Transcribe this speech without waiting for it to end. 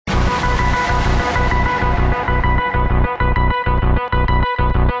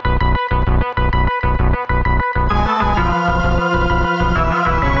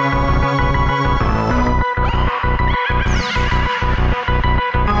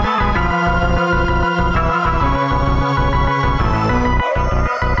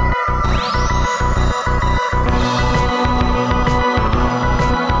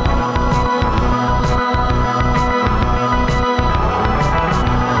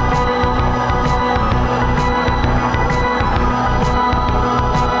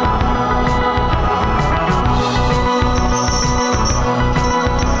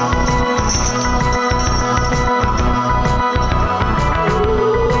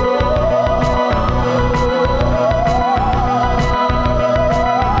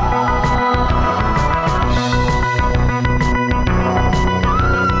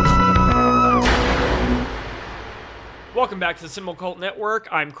back to the Cinema Cult Network.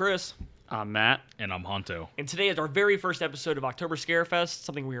 I'm Chris. I'm Matt. And I'm Honto. And today is our very first episode of October Scarefest,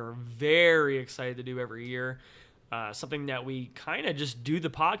 something we are very excited to do every year. Something that we kind of just do the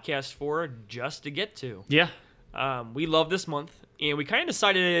podcast for just to get to. Yeah. We love this month, and we kind of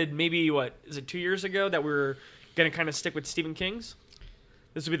decided maybe, 2 years ago that we were going to kind of stick with Stephen King's?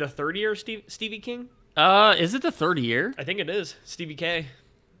 This will be the third year of Stevie King? Is it the third year? I think it is. Stevie K.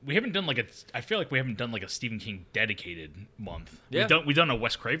 We haven't done I feel like we haven't done like a Stephen King dedicated month. Yeah. We've done a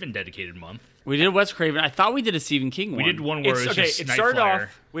Wes Craven dedicated month. We did Wes Craven. I thought we did a Stephen King one. We did one where it It Night started Flyer.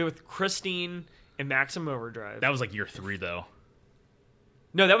 off with Christine and Maximum Overdrive. That was like year 3 though.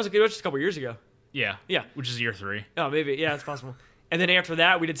 No, that was just a couple years ago. Yeah. Yeah. Which is year 3. Oh, maybe. Yeah, it's possible. And then after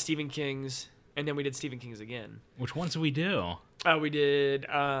that, we did Stephen King's, and then we did Stephen King's again. Which ones did we do? We did,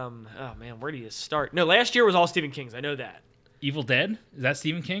 where do you start? No, last year was all Stephen King's. I know that. Evil Dead? Is that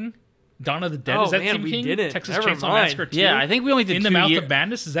Stephen King? Dawn of the Dead? Oh, is that man, Stephen we King? didn't. Texas Never Chainsaw mind. Massacre 2? Yeah, I think we only did In 2 the Mouth years. of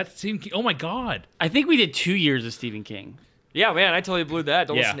Madness? Is that Stephen King? Oh my god. I think we did 2 years of Stephen King. Yeah, man, I totally blew that.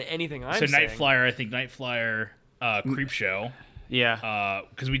 Don't Yeah. listen to anything I'm So saying. Night Flyer, I think Night Flyer, Creep Show. Yeah.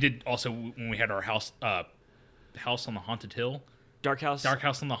 Because we did also when we had our house on the Haunted Hill. Dark House. Dark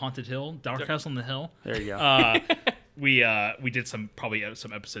House on the Haunted Hill. Dark House on the Hill. There you go. We did some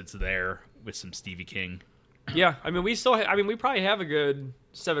episodes there with some Stevie King. Yeah, I mean, we probably have a good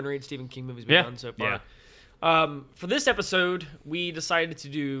 7 or 8 Stephen King movies we've Yeah. done so far. For this episode, we decided to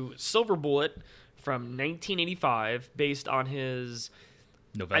do Silver Bullet from 1985, based on his...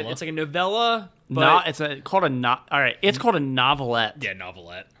 Novella. It's like a novella, but... It's called a novelette. Yeah,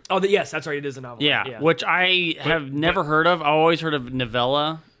 novelette. Oh, yes, that's right. It is a novel. Yeah, which I have never heard of. I always heard of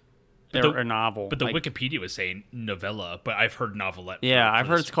novella or a novel. But the Like, Wikipedia was saying novella, but I've heard novelette. Yeah, I've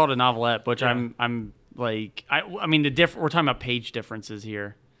heard this. it's called a novelette, which Yeah. I'm like, I mean, we're talking about page differences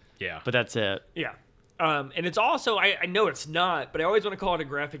here, Yeah. but that's it. Yeah. And it's also, I know it's not, but I always want to call it a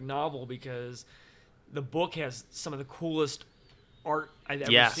graphic novel because the book has some of the coolest art I've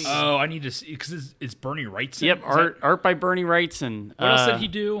ever Yes. seen. Oh, I need to see because it's Bernie Wrightson. Yep, Is art by Bernie Wrightson. What else did he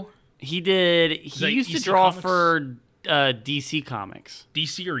do? He did. He that used to EC draw Comics? for DC Comics.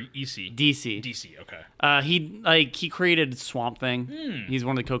 DC or EC? DC. DC. Okay. He created Swamp Thing. He's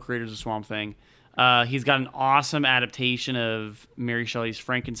one of the co-creators of Swamp Thing. He's got an awesome adaptation of Mary Shelley's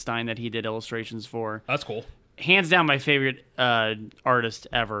Frankenstein that he did illustrations for. That's cool. Hands down, my favorite artist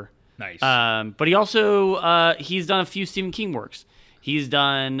ever. Nice. But he also he's done a few Stephen King works. He's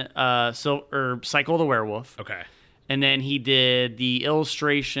done Cycle of the Werewolf. Okay. And then he did the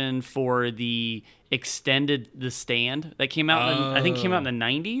illustration for the extended The Stand that came out. I think came out in the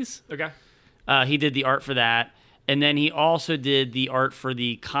 90s. Okay. He did the art for that, and then he also did the art for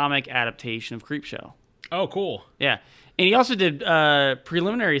the comic adaptation of Creepshow. Oh, cool. Yeah, and he also did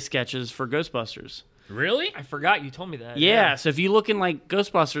preliminary sketches for Ghostbusters. Really? I forgot you told me that. Yeah, so if you look in like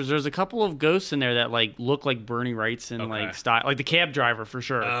Ghostbusters, there's a couple of ghosts in there that like look like Bernie Wrightson like style, like the cab driver for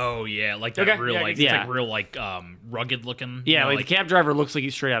sure. Oh yeah, like that Okay, real yeah, I like can it's see like that. real like rugged looking. yeah, you know, like the cab driver looks like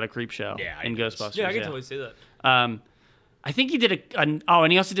he's straight out of Creepshow. Yeah, I in guess. Ghostbusters. Yeah, I can totally see that. I think he did and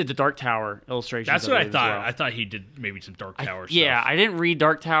he also did the Dark Tower illustrations. That's what I believe, as thought. well. I thought he did maybe some Dark Tower stuff. Yeah, I didn't read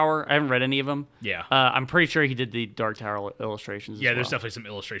Dark Tower. I haven't read any of them. Yeah. I'm pretty sure he did the Dark Tower illustrations. Yeah, as there's well. definitely some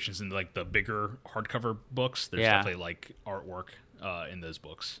illustrations in like the bigger hardcover books. There's Yeah. definitely like artwork in those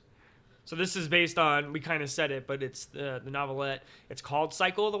books. So this is based on, we kind of said it, but it's the novelette. It's called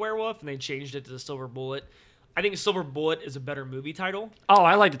Cycle of the Werewolf, and they changed it to the Silver Bullet. I think Silver Bullet is a better movie title. Oh,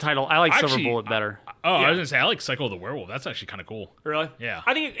 I like the title. I like Silver Actually, Bullet better. Oh, Yeah. I was gonna say I like Cycle of the Werewolf. That's actually kind of cool. Really? Yeah.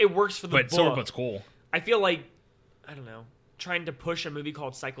 I think it works for the But book. Silver Bullet's cool. I feel like, I don't know, trying to push a movie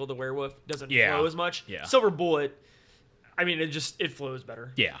called Cycle of the Werewolf doesn't Yeah. flow as much. Yeah. Silver Bullet, I mean, it flows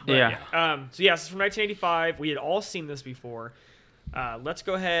better. Yeah. Yeah. So yes, it's from 1985. We had all seen this before. Let's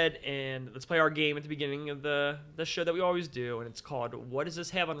go ahead and let's play our game at the beginning of the show that we always do, and it's called What Does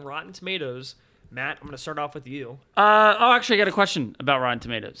This Have on Rotten Tomatoes? Matt, I'm going to start off with you. Actually, I got a question about Rotten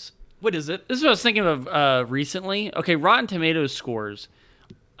Tomatoes. What is it? This is what I was thinking of recently. Okay, Rotten Tomatoes scores.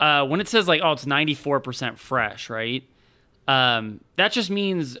 When it says like, oh, it's 94% fresh, right? That just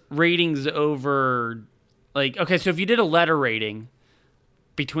means ratings over, like, okay, so if you did a letter rating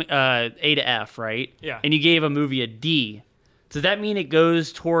between A to F, right? Yeah. And you gave a movie a D, does that mean it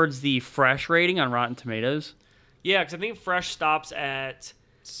goes towards the fresh rating on Rotten Tomatoes? Yeah, because I think fresh stops at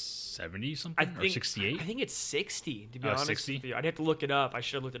 70 something or 68. I think it's 60. To be Oh, honest 60? with you, I'd have to look it up. I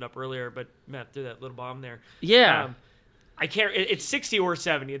should have looked it up earlier, but Matt threw that little bomb there. Yeah. I can't. It's 60 or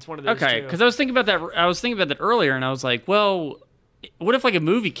 70. It's one of those. Okay, two. because I was thinking about that. I was thinking about that earlier, and I was like, well, what if like a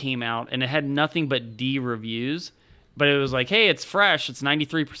movie came out and it had nothing but D reviews, but it was like, hey, it's fresh. It's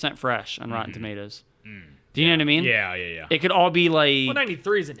 93% fresh on Rotten Tomatoes. Do you know what I mean? Yeah. It could all be like Well,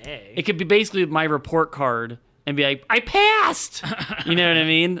 93 is an A. it could be basically my report card and be like, I passed. You know what I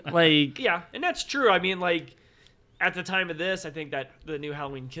mean? Like Yeah, and that's true. I mean, like, at the time of this, I think that the new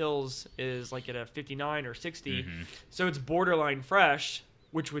Halloween Kills is like at a 59 or 60. So it's borderline fresh,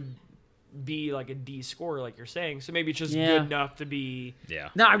 which would be like a D score, like you're saying. So maybe it's just Yeah. good enough to be. Yeah.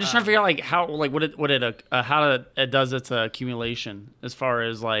 No, I'm just trying to figure out like how like how it does its accumulation as far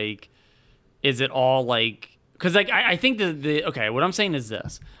as like is it all like because like I think the okay, what I'm saying is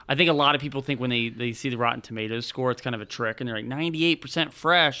this. I think a lot of people think when they see the Rotten Tomatoes score, it's kind of a trick, and they're like 98%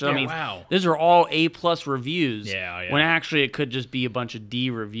 fresh. I Yeah, mean, wow. those are all A+ reviews. Yeah. When actually it could just be a bunch of D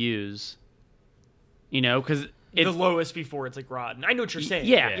reviews. You know, because The lowest before it's like rotten. I know what you're saying.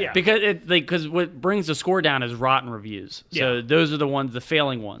 yeah, because what brings the score down is rotten reviews. So Yeah. those are the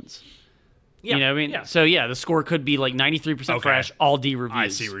failing ones. Yeah, You know what I mean? Yeah. So yeah, the score could be like 93% Okay. fresh, all D reviews. I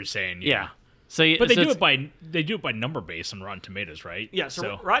see what you're saying. Yeah. So But they so do it's- it by number base on Rotten Tomatoes, right? Yeah,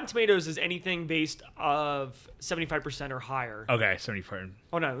 so Rotten Tomatoes is anything based of 75% or higher. Okay, 75.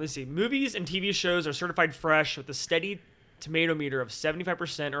 Oh no, let's see. Movies and TV shows are certified fresh with a steady tomato meter of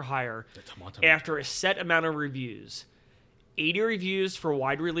 75% or higher after a set amount of reviews. 80 reviews for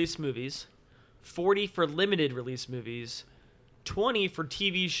wide release movies, 40 for limited release movies, 20 for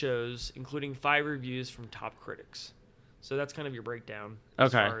TV shows, including 5 reviews from top critics. So that's kind of your breakdown.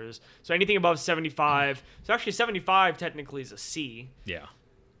 As Okay. far as, so anything above 75. So actually 75 technically is a C. Yeah.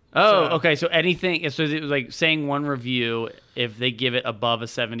 Oh, So- okay. So anything. So it was like saying one review, if they give it above a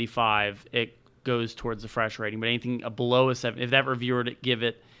 75, it goes towards the fresh rating. But anything below a 7, if that reviewer were to give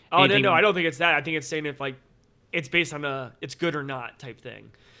it. Oh, anything, no, I don't think it's that. I think it's saying if, like, it's based on a it's good or not type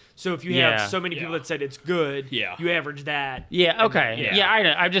thing. So if you Yeah. have so many people Yeah. that said it's good, Yeah. you average that. Yeah. Okay. Yeah. Yeah. I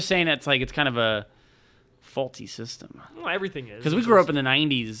know. I'm just saying it's like it's kind of a faulty system. Well, everything is. Because we grew up in the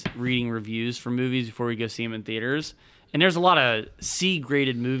 90s reading reviews for movies before we go see them in theaters. And there's a lot of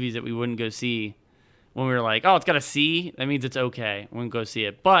C-graded movies that we wouldn't go see when we were like, oh, it's got a C. That means it's okay. We wouldn't go see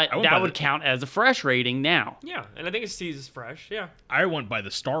it. But I went by that would the- count as a fresh rating now. Yeah, and I think it's C's is fresh. Yeah. I went by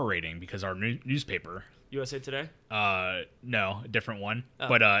the star rating because our newspaper, USA Today. no, a different one, Oh.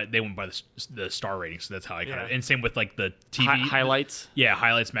 but they went by the star rating, so that's how I kind of. Yeah. And same with like the TV Highlights. Yeah,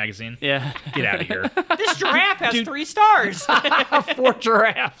 Highlights magazine. Yeah. Get out of here, This giraffe has 3 stars. 4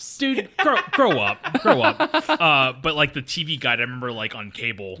 giraffes. dude. Grow up. But like the TV guide, I remember like on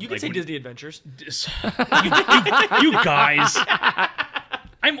cable. You can like, say when- Disney Adventures. you guys.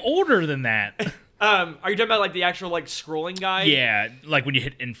 I'm older than that. Are you talking about like the actual like scrolling guide? Yeah, like when you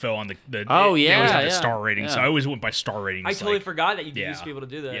hit info on the Oh, they always yeah, have the yeah. star rating, so Yeah. I always went by star rating. I totally forgot that you yeah. used to be able to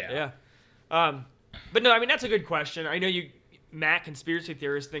do that. Yeah. Yeah. But no, I mean that's a good question. I know Matt, conspiracy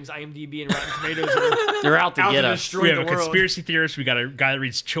theorist, thinks IMDb and Rotten Tomatoes are They're out to out get to us. destroy We have the a world. conspiracy theorist. We got a guy that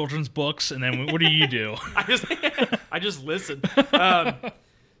reads children's books, and then what do you do? I just listen.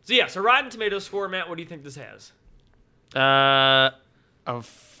 So Rotten Tomatoes score, Matt. What do you think this has? Of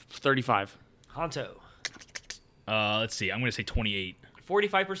 35. Honto, Let's see. I'm going to say 28.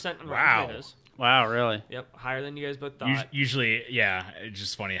 45% on Rotten Wow. Tomatoes. Wow, really? Yep, higher than you guys both thought. Usually, yeah. It's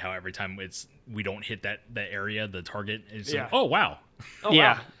just funny how every time we don't hit that area, the target is Yeah. like, oh wow. Oh,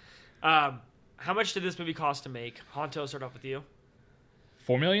 Yeah. wow. How much did this movie cost to make? Honto, start off with you.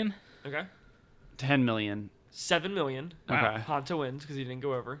 4 million. Okay. 10 million. 7 million. Wow. Okay. Honto wins because he didn't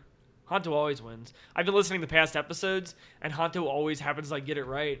go over. Honto always wins. I've been listening to past episodes, and Honto always happens to like get it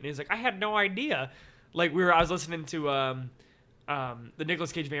right. And he's like, I had no idea. Like I was listening to the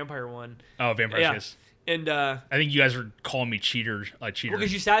Nicolas Cage vampire one. Oh, Vampire Yeah. Kiss. And I think you guys were calling me cheater.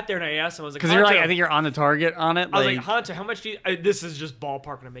 because you sat there and I asked him, I was like, Because you're like, "Honto," I think you're on the target on it. I was like, Honto, how much do you? This is just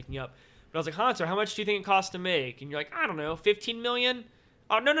ballpark and I'm making up. But I was like, Honto, how much do you think it costs to make? And you're like, I don't know, 15 million.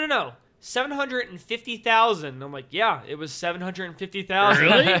 Oh no, 750,000. I'm like, yeah, it was 750,000.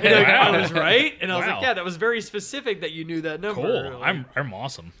 Really? And you're like, Wow. I was right. And I was Wow. like, yeah, that was very specific that you knew that number. Cool. Like, I'm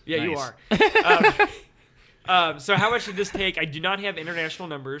awesome. yeah, you Nice. are. So how much did this take? I do not have international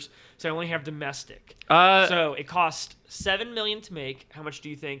numbers, so I only have domestic. Uh, So it cost 7 million to make. How much do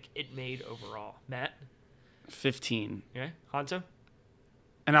you think it made overall, Matt? 15. Okay, Honto.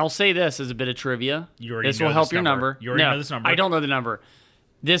 And I'll say this as a bit of trivia. You already This know will help this your number. number. You already No, know this number. I don't know the number.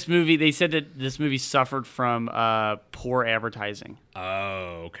 This movie, they said that this movie suffered from poor advertising.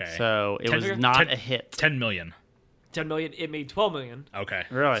 Oh, okay. So it was 10 not a hit. 10 million. 10 million. It made 12 million. Okay.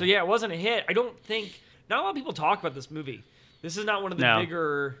 Really? So yeah, it wasn't a hit. I don't think. Not a lot of people talk about this movie. This is not one of the No.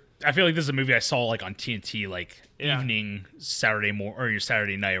 bigger. I feel like this is a movie I saw like on TNT, like Yeah. evening Saturday or your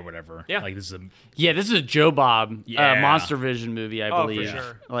Saturday night or whatever. Yeah. Like this is a Yeah, this is a Joe Bob Yeah. Monster Vision movie, I Oh, for believe.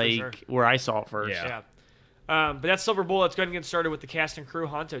 sure, for Like sure. where I saw it first. Yeah. Yeah. But that's Silver Bullet. Let's go ahead and get started with the cast and crew.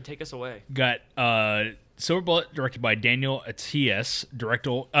 Honto, take us away. got Silver Bullet, directed by Daniel Atias.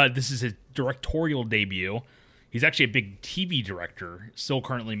 This is his directorial debut. He's actually a big TV director, still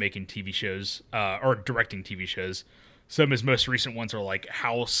currently making TV shows, or directing TV shows. Some of his most recent ones are like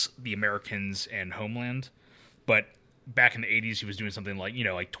House, The Americans, and Homeland. But back in the 80s, he was doing something like,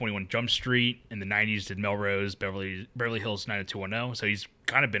 like 21 Jump Street. In the 90s, did Melrose, Beverly Hills 90210. So he's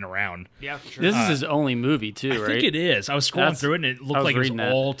kind of been around. Yeah, for sure. This is his only movie too, I right? think it is. I was scrolling through it, and it looked like it was reading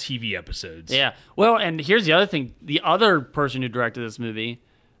that. all TV episodes. Yeah. Well, and here's the other thing: the other person who directed this movie.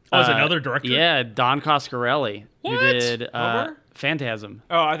 Oh, is another director? Yeah, Don Coscarelli, who What? did Homer? Phantasm.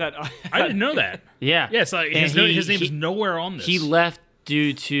 Oh, I thought. I didn't know that. Yeah. Yeah, so And his name is nowhere on this. He left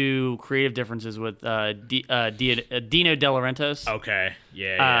due to creative differences with Dino De Laurentiis. Okay.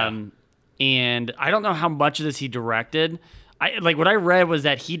 Yeah. And I don't know how much of this he directed. What I read was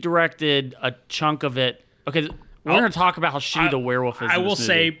that he directed a chunk of it. Okay, we're going to talk about how shitty the werewolf is. I in will this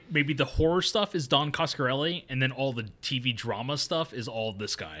movie. say maybe the horror stuff is Don Coscarelli, and then all the TV drama stuff is all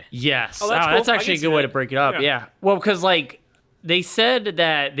this guy. Yes. Oh, that's cool. That's I actually a can good see way that. to break it up. Yeah. Yeah. Well, because they said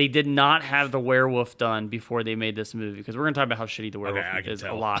that they did not have the werewolf done before they made this movie. Because we're going to talk about how shitty the werewolf I can is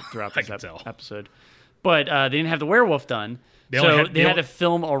tell. a lot throughout I this can tell. episode. But they didn't have the werewolf done. They only So had- they they had to don't-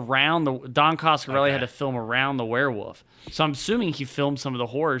 film around Don Coscarelli Okay. had to film around the werewolf. So I'm assuming he filmed some of the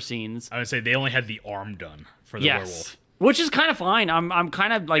horror scenes. I would say they only had the arm done for the werewolf. Which is kind of fine. I'm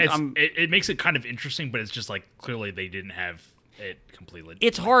kind of like It makes it kind of interesting, but it's just like clearly they didn't have it completely.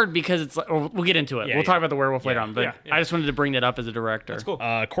 it's hard because it's like we'll get into it. Yeah, we'll talk yeah. about the werewolf later Yeah, on, but yeah. I just wanted to bring that up as a director. That's cool.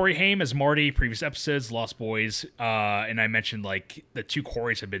 Corey Haim as Marty, previous episodes, Lost Boys, and I mentioned like the two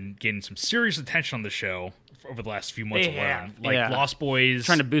Coreys have been getting some serious attention on the show over the last few months They alone. have. Like Yeah. Lost Boys,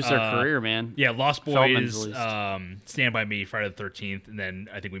 Trying to boost their career, man. Yeah, Lost Feldman's Boys, released. Stand By Me, Friday the 13th, and then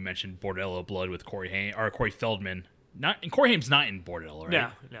I think we mentioned Bordello Blood with Corey Feldman. And Corey Haim's not in Bordello,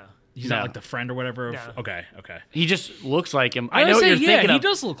 right? No. He's No. not like the friend or whatever. No. Okay. He just looks like him. I I know was what you're saying, thinking he of.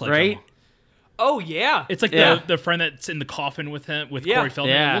 does look like right? him. Oh yeah. It's like Yeah. the friend that's in the coffin with him, with Yeah. Corey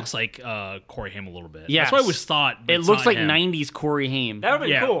Feldman. Yeah. It looks like Corey Haim a little bit. Yes. That's what I always thought. but It it's looks not like him. 90s Corey Haim. That would have been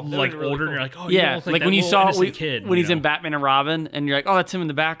Yeah, cool. That like would've been really older, cool. and you're like, oh, you Yeah, don't look like, like that when you little saw innocent kid. when he's you in know? Batman and Robin, and you're like, oh, that's him in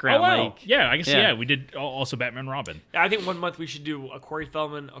the Oh background. wow, Like, yeah, I guess yeah. we did also Batman and Robin. I think 1 month we should do a Corey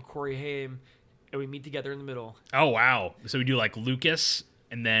Feldman, a Corey Haim, and we meet together in the middle. Oh wow, so we do like Lucas,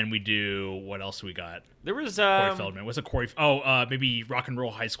 and then we do what else we got? There was Corey Feldman. What's a Corey? Oh, maybe Rock and Roll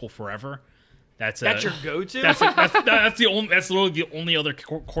High School Forever. That's your go-to That's literally the only other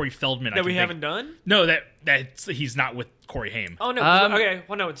Corey Feldman I that can we think. haven't done. No, that's he's not with Corey Haim. Oh no. Um, Okay.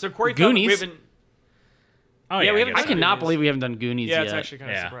 Well, no. So Corey Feldman. We Goonies. haven't. Oh yeah, we haven't guess I so. cannot Goonies. believe we haven't done Goonies Yeah, yet. it's actually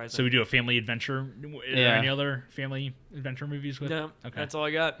kind of Yeah. surprising. So we do a family adventure. Are there Yeah. any other family adventure movies with? No, Okay. that's all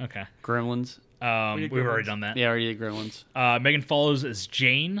I got. Okay. Gremlins. We did We've already Gremlins. done that. Yeah, I already did Gremlins. Megan follows as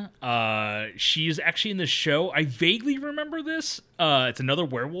Jane. She is actually in the show. I vaguely remember this. It's another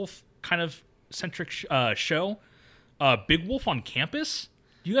werewolf kind of centric show. Big Wolf on Campus.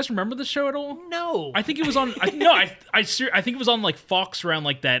 Do you guys remember this show at all? No. I think it was on. I think it was on like Fox around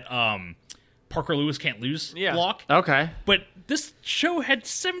like that. Parker Lewis Can't Lose block. Okay. But this show had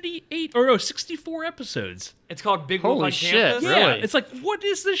 64 episodes. It's called Big Wolf Holy on shit, Campus. really? Yeah, it's like, what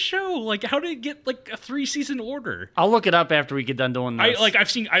is this show? Like, how did it get like a 3-season order? I'll look it up after we get done doing this.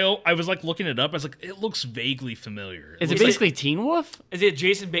 I was like looking it up. I was like, it looks vaguely familiar. Is it looks like- basically Teen Wolf? Is it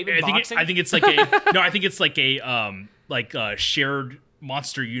Jason Bateman boxing? I think it's like a no. I think it's like a shared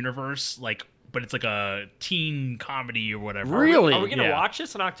monster universe. But it's like a teen comedy or whatever. Really? Are we gonna Yeah. watch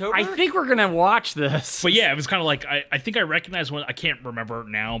this in October? I think we're gonna watch this. But yeah, it was kind of like I think I recognize one. I can't remember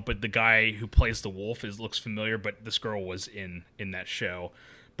now, but the guy who plays the wolf looks familiar. But this girl was in that show.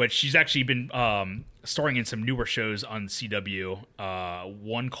 But she's actually been starring in some newer shows on CW.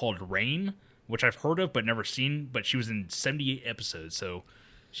 One called Rain, which I've heard of but never seen. But she was in 78 episodes, so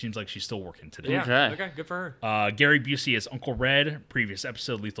seems like she's still working today. Yeah. Okay. Okay. Good for her. Gary Busey as Uncle Red, previous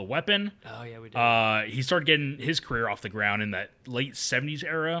episode Lethal Weapon. Oh yeah, we did. He started getting his career off the ground in that late 70s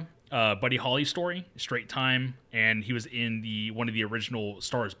era. Buddy Holly story, Straight Time, and he was in one of the original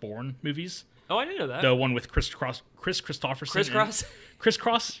Star is Born movies. Oh, I didn't know that. The one with Chris Christopherson. Crisscross?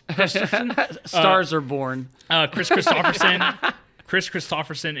 Christopherson? Stars are born. Chris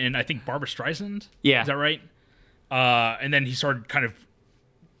Christopherson, and I think Barbara Streisand. Yeah. Is that right? And then he started kind of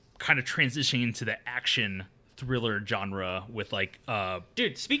transitioning into the action thriller genre with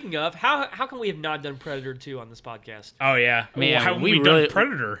Dude, speaking of, how come we have not done Predator 2 on this podcast? oh yeah, Man, how have we we really- done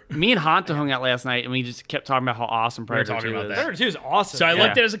Predator? Me and Honto hung out last night, and we just kept talking about how awesome were Predator talking 2 about is. that. Predator 2 is awesome. So I Yeah.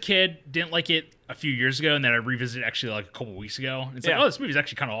 liked it as a kid, didn't like it a few years ago, and then I revisited actually like a couple weeks ago. It's like, Yeah. oh, this movie's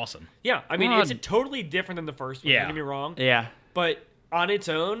actually kind of awesome. Yeah, I mean, Well, it's totally different than the first one. Yeah. Don't get me wrong. Yeah. But on its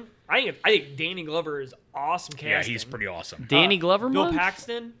own, I think Danny Glover is awesome casting. Yeah, he's pretty awesome. Danny Glover Bill month?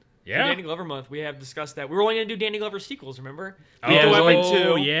 Paxton. Yeah. For Danny Glover month. We have discussed that. We were only going to do Danny Glover sequels. Remember? Yeah, Lethal it was Weapon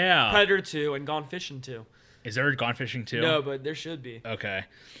oh, 2, yeah. Predator 2, and Gone Fishing 2. Is there a Gone Fishing too? No, but there should be. Okay.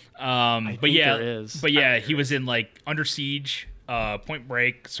 think But yeah, there is. but yeah, he was in like Under Siege, Point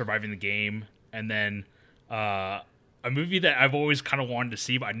Break, Surviving the Game, and then a movie that I've always kind of wanted to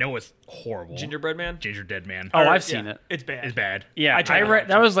see, but I know it's horrible. Gingerbread Man. Ginger Dead Man. Oh, Or- I've seen it. It's bad. It's bad. Yeah, I tried to watch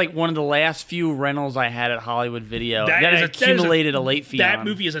that was like one of the last few rentals I had at Hollywood Video. That That, is accumulated a late fee That on.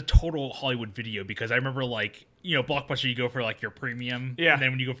 movie is a total Hollywood Video because I remember like, Blockbuster, you go for like your premium. Yeah. And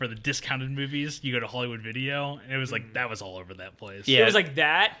then when you go for the discounted movies, you go to Hollywood Video. And it was like, that was all over that place. Yeah. It was like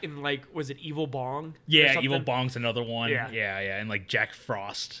that, and like, was it Evil Bong? or Yeah, something? Evil Bong's another one. Yeah. Yeah. And like Jack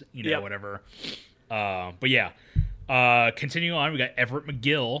Frost, Yep. whatever. But yeah. Continuing on, we got Everett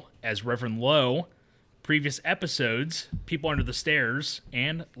McGill as Reverend Lowe. Previous episodes, People Under the Stairs,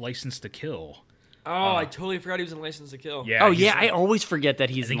 and License to Kill. Oh, I totally forgot he was in License to Kill. Yeah. Oh he's- yeah, I always forget that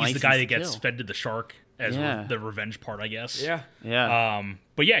he's. I think in he's the guy that License to gets Kill. fed to the shark as Yeah. the revenge part, I guess. Yeah. Yeah.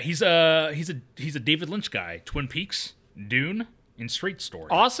 But yeah, he's a David Lynch guy. Twin Peaks, Dune, and Straight Story.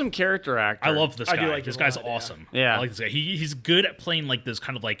 Awesome character actor. I love this I guy. do like This him a guy's lot, yeah. awesome. Yeah. I like this guy. He's good at playing like this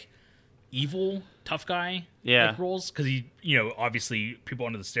kind of like evil tough guy Yeah. like roles because he obviously People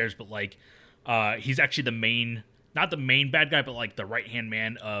Under the Stairs, but like he's actually the main, not the main bad guy, but like the right hand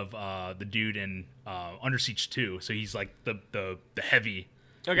man of the dude in Under Siege 2. So he's like the heavy,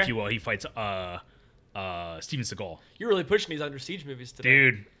 Okay. if you will. He fights Steven Seagal. You're really pushing these Under Siege movies today.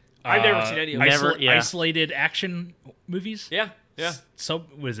 Dude, I've never seen any of them. Never- yeah. Isolated action movies. Yeah. Yeah.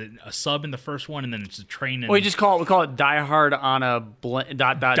 Was it a sub in the first one, and then it's a train? And we call it Die Hard on a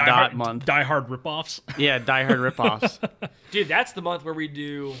dot month. Die Hard ripoffs. Yeah, Die Hard ripoffs. Dude, that's the month where we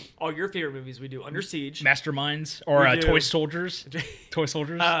do all your favorite movies. We do Under Siege. Masterminds or We do. Toy Soldiers. Toy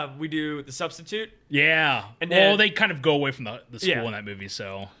Soldiers. We do The Substitute. Yeah. and Well, then- they kind of go away from the school Yeah. in that movie.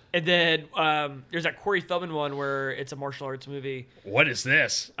 So And then there's that Corey Feldman one where it's a martial arts movie. what is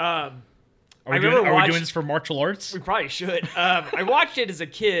this? I Are we remember doing watch- this for martial arts? We probably should. I watched it as a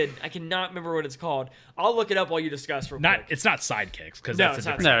kid. I cannot remember what it's called. I'll look it up while you discuss real quick. It's not Sidekicks because No, that's it's a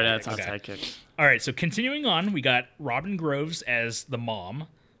not different. No, it's not Okay. sidekicks. All right, so continuing on, we got Robin Groves as the mom,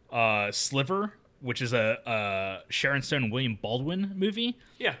 Sliver, which is a Sharon Stone and William Baldwin movie.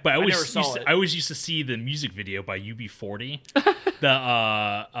 Yeah, but I always never saw it. I always used to see the music video by UB40,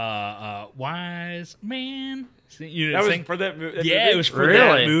 the Wise Man. You know, That was thing? for that movie. Yeah, it was for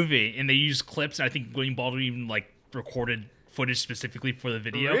Really? that movie, and they used clips. And I think William Baldwin even like recorded footage specifically for the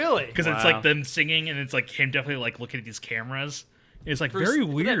video. Really? Because it's Wow. like them singing, and it's like him definitely like looking at these cameras. It's like For- very for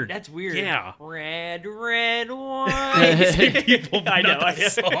weird. That's weird. Yeah. Red, red wine. Same people, but I know, not I the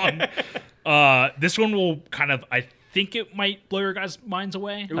song. This one will kind of, I think it might blow your guys' minds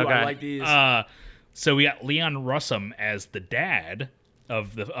away. Ooh, Okay. I like these. So we got Leon Russum as the dad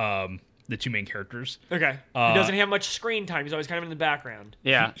of the two main characters. Okay. He doesn't have much screen time. He's always kind of in the background.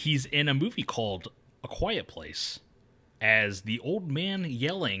 Yeah. He's in a movie called A Quiet Place as the old man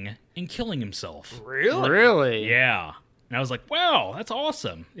yelling and killing himself. Really? Really? Yeah. And I was like, wow, that's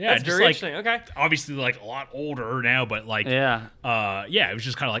awesome. Yeah, That's just very like interesting. Okay. obviously like a lot older now, but like Yeah. it was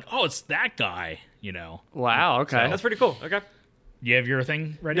just kind of like, oh, it's that guy, you know. Wow. Okay. That's pretty cool. Okay. You have your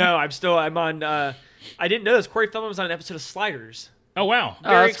thing ready? No, I'm on. I didn't know this. Corey Feldman was on an episode of Sliders. Oh wow.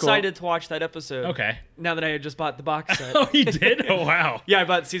 Very that's cool. excited to watch that episode. Okay. Now that I had just bought the box set. Oh, you did? Oh wow. Yeah, I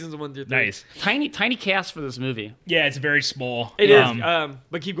bought seasons 1 through 3. Nice. tiny cast for this movie. Yeah, it's very small. It is.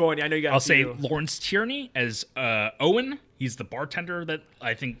 But keep going. I know you got. I'll say Lawrence Tierney as Owen. He's the bartender that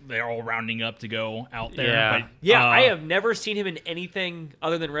I think they're all rounding up to go out there. Yeah. But, Yeah, I have never seen him in anything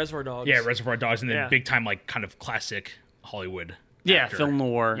other than Reservoir Dogs. Yeah, Reservoir Dogs, and then Yeah. big time like kind of classic Hollywood. Yeah, actor. film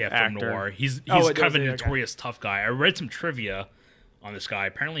noir. Yeah, actor. film noir. He's Oh, it kind of does, a yeah, okay. notorious tough guy. I read some trivia on this guy.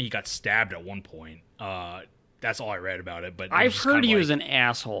 Apparently, he got stabbed at one point. That's all I read about it. But it was I've just heard kind of he like, was an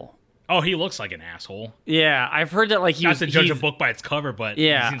asshole. Oh, he looks like an asshole. Yeah, I've heard that like he Not was. to judge a he's- book by its cover, but he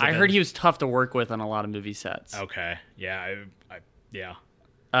Yeah, seems like I heard he was tough to work with on a lot of movie sets. Okay, yeah, yeah.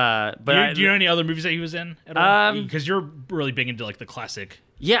 But Do you know any other movies that he was in at all? Um, Because you're really big into like the classic.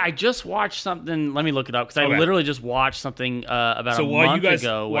 yeah, I just watched something. Let me look it up because I Okay. literally just watched something about So a while month you guys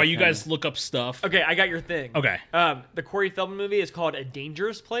ago. while with you him. guys look up stuff. Okay, I got your thing. Okay. The Corey Feldman movie is called A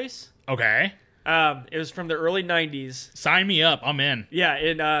Dangerous Place. Okay. It was from the early 90s. Sign me up. I'm in. Yeah,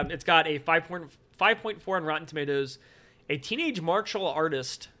 and it's got a 5.4 on Rotten Tomatoes. A teenage martial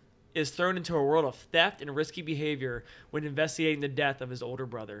artist is thrown into a world of theft and risky behavior when investigating the death of his older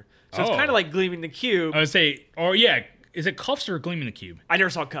brother. So it's Oh. kind of like Gleaming the Cube. I would say, or yeah, is it Cuffs or Gleaming the Cube? I never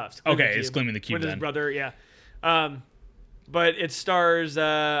saw Cuffs. Okay, it's Gleaming the Cube With his then. brother, yeah. but it stars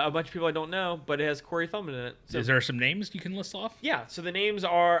a bunch of people I don't know, but it has Corey Feldman in it. So, Is there some names you can list off? yeah, so the names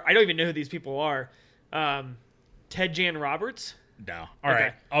are, I don't even know who these people are. Ted Jan Roberts. No. All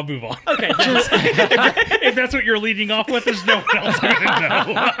right, I'll move on. Okay. If that's what you're leading off with, there's no one else going to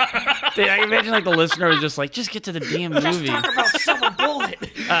know. Dude, I imagine like the listener was just like, just get to the damn movie. Talk about Silver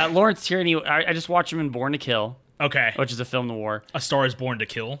Bullet. Lawrence Tierney, I just watched him in Born to Kill, Okay. which is a film noir. A Star is Born to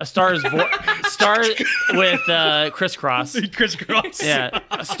Kill. A Star is Born. Star with Criss Cross. Chris Cross. Yeah,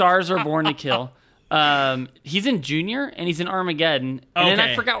 Stars Are Born to Kill. He's in Junior and he's in Armageddon. And then I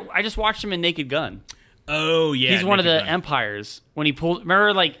Okay. forgot. I just watched him in Naked Gun. Oh, yeah. He's one of the Naked Gun. Empires when he pulls.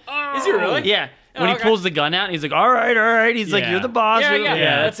 Remember, like, Is he really? yeah, when Oh, he okay. pulls the gun out, and he's like, "All right." He's like, Yeah. "You're the boss."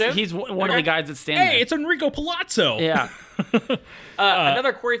 Yeah, that's him. He's one of Okay. the guys that's standing Hey, there. it's Enrico Palazzo. Yeah,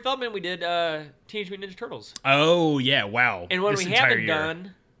 Another Corey Feldman, we did Teenage Mutant Ninja Turtles. Oh, yeah. Wow. And what This we entire haven't year.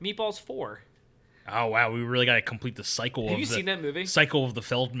 done, Meatballs 4. Oh, wow. We really got to complete the cycle Have of you the seen that movie? cycle of the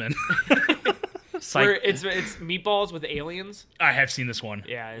Feldman. Where it's meatballs with aliens. I have seen this one.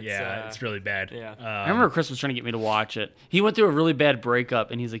 Yeah, it's, it's really bad. yeah. I remember Chris was trying to get me to watch it. He went through a really bad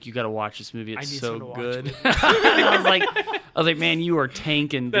breakup, and he's like, "You got to watch this movie. It's need so someone to watch good." it. I was like, "Man, you are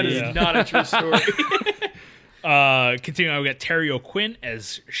tanking, That dude." is Yeah. not a true story. Continuing on, we got Terry O'Quinn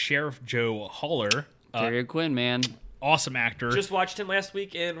as Sheriff Joe Haller. Terry Quinn, man. Awesome actor. Just watched him last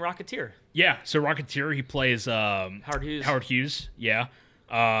week in Rocketeer. Yeah, so Rocketeer, he plays Howard Hughes. Howard Hughes, yeah.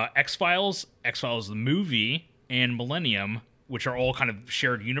 X-Files, X-Files the movie, and Millennium, which are all kind of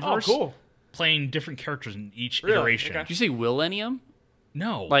shared Oh, universe. cool. Playing different characters in each Really? iteration. Okay. Did you say Millennium?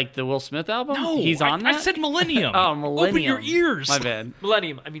 No. Like the Will Smith album? no. He's on I that? said Millennium. Oh, Millennium. Open your ears. My bad.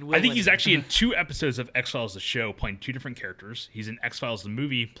 Millennium. I mean, I think he's Millennium. actually in 2 episodes of X-Files the show playing 2 different characters. He's in X-Files the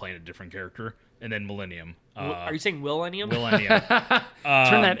movie playing a different character, and then Millennium. Are you saying Millennium? Millennium.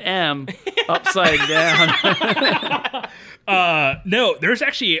 Turn that M upside down. No, there's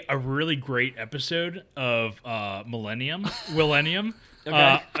actually a really great episode of Millennium.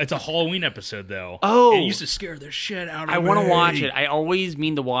 Okay. It's a Halloween episode though. Oh. It used to scare the shit out of me. I want to watch it. I always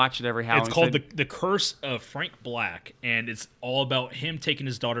mean to watch it every Halloween. It's called the Curse of Frank Black, and it's all about him taking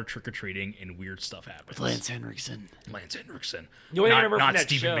his daughter trick or treating, and weird stuff happens. Lance Henriksen. Lance Henriksen. The only thing I not remember from that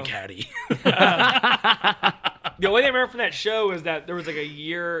Stephen show- McCaddy. The only thing I remember from that show is that there was like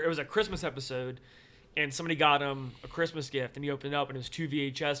it was a Christmas episode, and somebody got him a Christmas gift, and he opened it up, and it was 2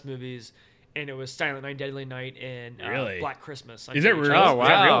 VHS movies, and it was Silent Night, Deadly Night, and Really? Black Christmas. on Is it VHS. real? Oh, Is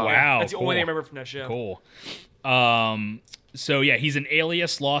that real? wow. Wow. That's the cool. only thing I remember from that show. Cool. So yeah, he's an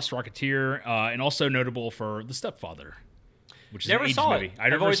Alias, Lost, Rocketeer, and also notable for The Stepfather, which is Never an 80s saw it. movie. I've I've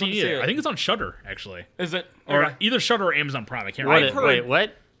never always seen wanted to see it. it. I think it's on Shudder actually, Is it? or Okay. either Shudder or Amazon Prime. I can't remember. I've heard- Wait,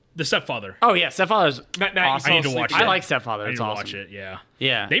 what? The Stepfather. Oh yeah, Stepfather's Matt, you awesome. fell I need to asleep watch again. I like Stepfather. I need It's to awesome. watch it. Yeah.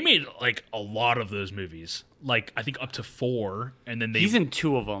 Yeah, They made like a lot of those movies, like I think up to 4, and then they. he's in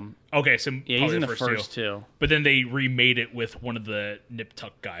 2 of them. Okay, so Yeah, he's probably in the the first two. 2. But then they remade it with one of the Nip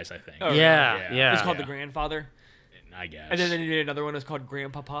Tuck guys, I think. Oh, Yeah, Yeah. yeah. It's called Yeah. The Grandfather. I guess. And then they did another one that's called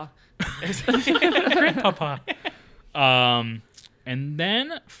Grandpapa. Papa. And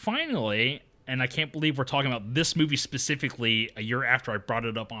then finally, and I can't believe we're talking about this movie specifically a year after I brought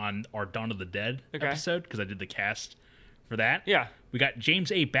it up on our Dawn of the Dead Okay. episode because I did the cast for that. Yeah. We got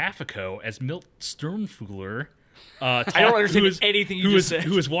James A. Baffico as Milt Sternfuller. I don't understand anything you just said.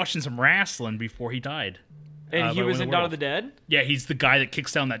 Who was watching some wrestling before he died. And he by was Winnie in Dawn Werewolf. of the Dead? Yeah, he's the guy that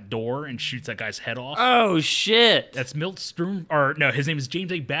kicks down that door and shoots that guy's head off. Oh shit! That's Milt Stern, or no, his name is James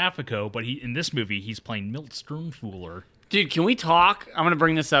A. Baffico, but in this movie he's playing Milt Sternfuller. Dude, can we talk? I'm gonna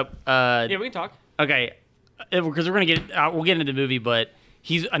bring this up. Yeah, we can talk. Okay, because we're gonna get we'll get into the movie, but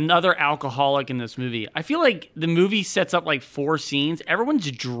he's another alcoholic in this movie. I feel like the movie sets up like 4 scenes. Everyone's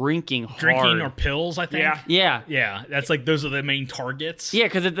drinking hard. Drinking or pills, I think. Yeah. yeah, Yeah, that's like those are the main targets. yeah,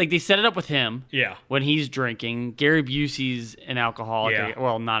 because like they set it up with him. Yeah. When he's drinking, Gary Busey's an alcoholic. Yeah.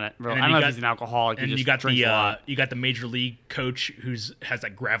 Well, not a, then I don't you know got- if he's an alcoholic. He And just you got drinks a lot. the major league coach has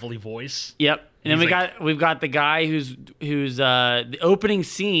that gravelly voice. Yep. And then He's we've got the guy who's the opening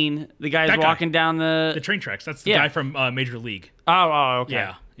scene. The guy's That guy. walking down The the. train tracks. That's the Yeah. guy from Major League. Oh, okay.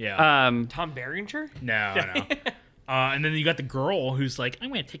 Yeah. Yeah. Tom Berenger? no. And then you got the girl who's like, I'm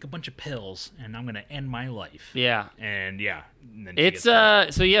going to take a bunch of pills and I'm going to end my life. Yeah. And yeah. And then she It's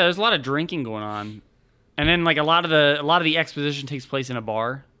gets so yeah. There's a lot of drinking going on, and then like a lot of the exposition takes place in a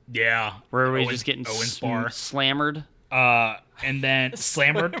bar yeah. where everybody's Owen's- just getting Owen's bar. slammered. And then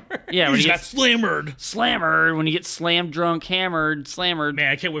slammered. Yeah, when He you just get got slammered. slammered, when you get slammed drunk, hammered, slammered,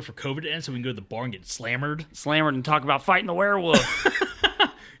 Man, I can't wait for COVID to end so we can go to the bar and get slammered. slammered, and talk about fighting the werewolf.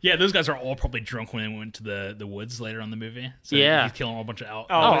 Yeah, those guys are all probably drunk when they went to the woods later on in the movie. So Yeah. he's killing a bunch of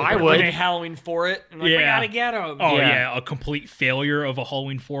I when would. they Halloween for it. And like, we Yeah. gotta get him. Oh Yeah. yeah. A complete failure of a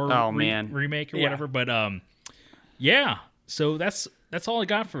Halloween 4 Oh, man. remake or Yeah. whatever. But yeah. So that's all I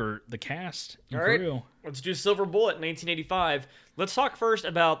got for the cast and All right. crew. Let's do Silver Bullet 1985. Let's talk first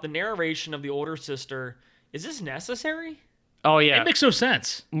about the narration of the older sister. Is this necessary? Oh yeah, It makes no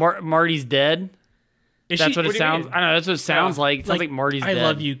sense. Marty's dead. Is That's she, what what it do you sounds. mean? I don't know. That's what it sounds like. It sounds like Marty's I dead.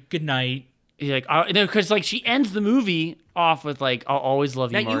 love you. Good night. He's like, no, because like she ends the movie off with like, "I'll always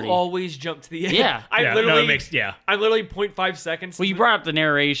love you, Now Marty." you always jump to the end. Yeah. I Yeah, literally, no, it makes yeah. I literally 0.5 seconds. Well, you brought up the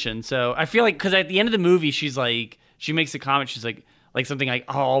narration, so I feel like because at the end of the movie, she's like, she makes a comment. She's like something like,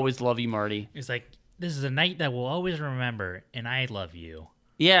 "I'll always love you, Marty." It's like this is a night that we'll always remember, and I love you.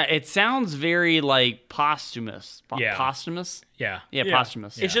 Yeah, it sounds very like posthumous. Yeah. Posthumous. Yeah. Yeah, Yeah.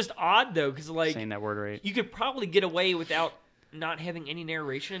 posthumous. It's just odd though, because like saying that word right. you could probably get away without not having any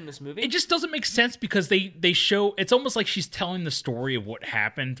narration in this movie. It just doesn't make sense because they show it's almost like she's telling the story of what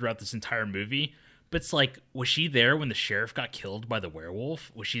happened throughout this entire movie. But it's like, was she there when the sheriff got killed by the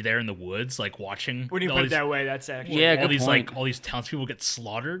werewolf? Was she there in the woods, like watching? when you all put it these- that way, that's actually Yeah, all good these point. like all these townspeople get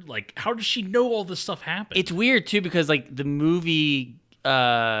slaughtered. Like, how does she know all this stuff happened? It's weird too because like the movie,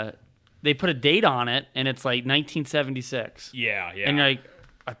 they put a date on it and it's like 1976, yeah, yeah, and like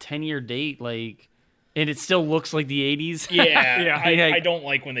a 10-year date, like, and it still looks like the 80s. yeah. Yeah. I don't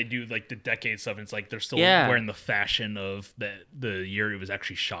like when they do like the decade stuff. And it's like they're still Yeah. wearing the fashion of the year it was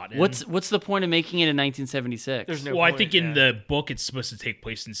actually shot in. What's the point of making it in 1976? There's no well, I point, think in yeah. the book it's supposed to take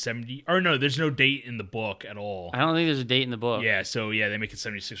place in 70. Or no, there's no date in the book at all. I don't think there's a date in the book. Yeah, so yeah, they make it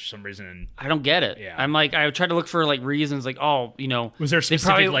 76 for some reason. And I don't get it. Yeah. I'm like, I tried to look for like reasons, like, oh, you know, was there they specific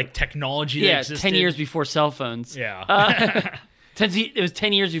probably- like technology? That yeah, existed? 10 years before cell phones. Yeah. It was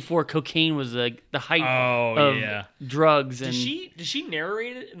 10 years before cocaine was like the height Oh, of yeah. drugs. And Does she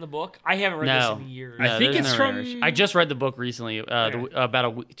narrate it in the book? I haven't read no, this in years. I think there's it's no from- narration. I just read the book recently,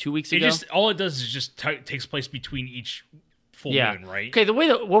 about 2 weeks It ago. just all it does is just takes place between each full moon, right? Okay, the way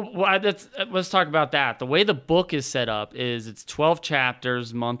let's talk about that. The way the book is set up is it's 12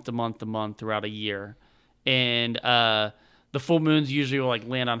 chapters, month to month to month throughout a year, and the full moons usually will like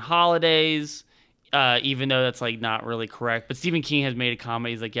land on holidays. Even though that's like not really correct, but Stephen King has made a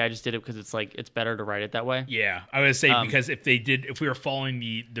comment. He's like, "Yeah, I just did it because it's like it's better to write it that way." Yeah, I would say because if we were following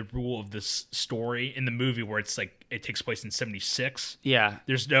the rule of this story in the movie where it's like it takes place in 76, Yeah,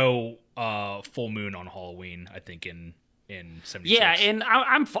 there's no full moon on Halloween. I think in 76. yeah, and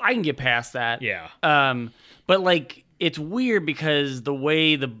I can get past that. yeah, But like it's weird because the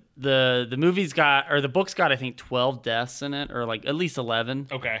way the movie's got or the book's got I think 12 deaths in it or like at least 11.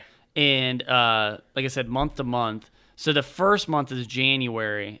 okay, And like I said, month to month. So the first month is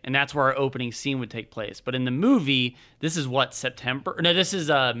January, and that's where our opening scene would take place. But in the movie, this is what, September? No, this is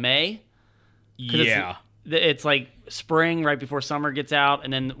May. 'Cause yeah, it's like spring right before summer gets out,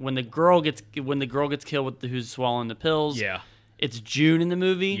 and then when the girl gets killed with who's swallowing the pills, yeah. it's June in the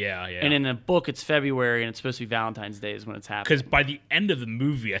movie. Yeah, yeah. And in the book, it's February, and it's supposed to be Valentine's Day is when it's happening. Because by the end of the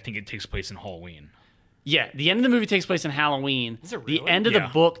movie, I think it takes place in Halloween. Yeah, the end of the movie takes place in Halloween. Is it The really? end of Yeah.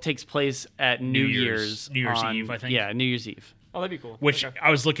 the book takes place at New Year's on- Eve, I think. Yeah, New Year's Eve. Oh, that'd be cool. Which Okay.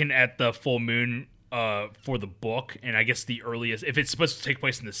 I was looking at the full moon for the book, and I guess the earliest, if it's supposed to take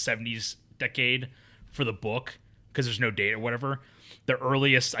place in the 70s decade for the book, because there's no date or whatever, the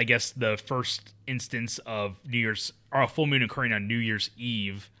earliest, I guess, the first instance of New Year's or a full moon occurring on New Year's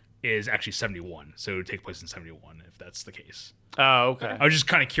Eve is actually 71. So it would take place in 71 if that's the case. Oh, okay. I was just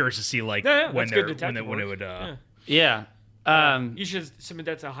kind of curious to see like Yeah, when that's good they're detective when it work. would. Yeah. Yeah. You should submit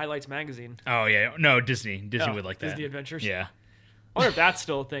that to Highlights magazine. Oh yeah, no Disney Oh, would like that. Disney Adventures. Yeah. I wonder if that's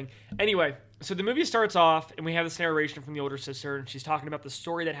still a thing. Anyway, so the movie starts off, and we have this narration from the older sister, and she's talking about the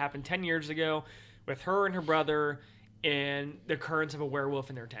story that happened 10 years ago with her and her brother and the occurrence of a werewolf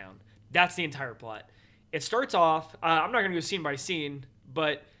in their town. That's the entire plot. It starts off, I'm not going to go scene by scene,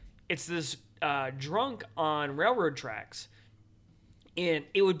 but it's this drunk on railroad tracks. And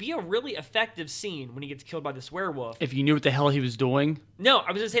it would be a really effective scene when he gets killed by this werewolf. If you knew what the hell he was doing. No,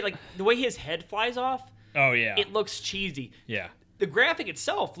 I was going to say, like, the way his head flies off, Oh yeah. it looks cheesy. Yeah. The graphic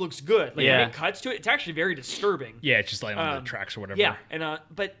itself looks good. Like Yeah. when it cuts to it, it's actually very disturbing. Yeah, it's just like on Um, the tracks or whatever. Yeah, and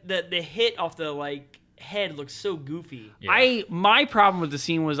but the hit off the like head looks so goofy. Yeah. My problem with the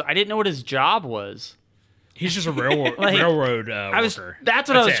scene was I didn't know what his job was. He's just a railroad Like, railroad I was worker. that's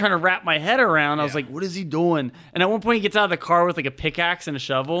what I was it. trying to wrap my head around. I was Yeah. like, what is he doing? And at one point he gets out of the car with like a pickaxe and a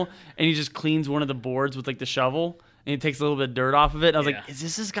shovel and he just cleans one of the boards with like the shovel and he takes a little bit of dirt off of it. And I was Yeah. like,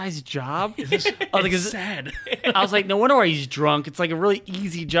 is this guy's job? I was It's like, sad. I was like, no wonder why he's drunk. It's like a really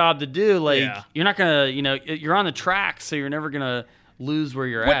easy job to do. Like Yeah. you're not gonna, you're on the tracks, so you're never gonna lose where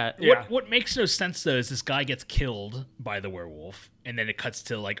you're at. Yeah. What makes no sense though is this guy gets killed by the werewolf, and then it cuts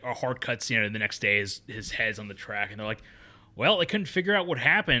to like a hard cuts. The next day his head's on the track, and they're like, "Well, they couldn't figure out what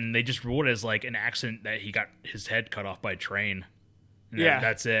happened. They just ruled it as like an accident that he got his head cut off by a train." And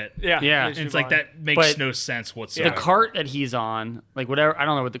that's it. Yeah. Yeah. Just And it's move like on. that makes But no sense The whatsoever. cart that he's on, like whatever, I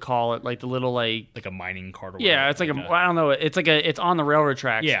don't know what to call it, like the little like like a mining cart. Or yeah, whatever, it's like I don't know, it's on the railroad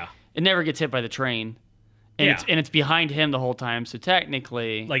tracks. Yeah. It never gets hit by the train. And Yeah. it's behind him the whole time, so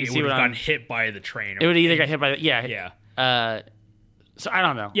technically like you it see would have what I'm- gotten hit by the train. It would either got hit by the yeah. So I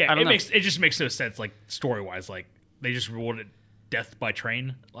don't know. Yeah, I don't know. it just makes no sense, like story wise. Like they just ruled it death by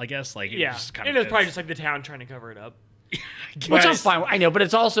train, I guess. Like it Yeah. just kind And of it's probably just like the town trying to cover it up. Which I'm Yes. fine with. I know, but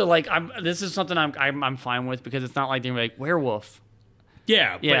it's also like this is something I'm fine with because it's not like they're like werewolf.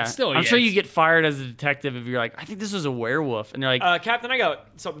 yeah, Yeah, but still, I'm sure you it's- get fired as a detective if you're like, I think this is a werewolf, and they're like, Captain, I got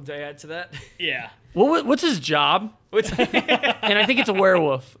something to add to that. yeah. what's his job? What's- And I think it's a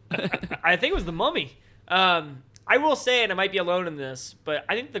werewolf. I think it was the Mummy. I will say, and I might be alone in this, but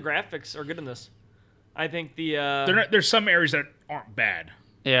I think the graphics are good in this. I think the There's some areas that aren't bad.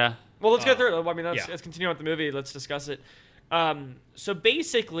 Yeah. well, let's go through it. I mean, yeah. let's continue on with the movie. Let's discuss it. So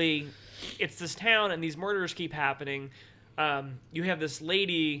basically, it's this town, and these murders keep happening. You have this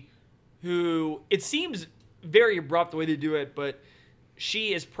lady who it seems very abrupt the way they do it, but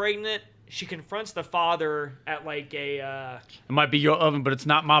she is pregnant. She confronts the father at like a. It might be your oven, but it's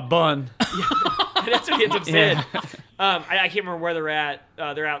not my bun. That's what he ends up saying. Yeah. I can't remember where they're at.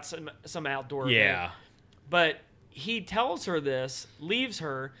 They're out some outdoor event. Yeah. But he tells her this, leaves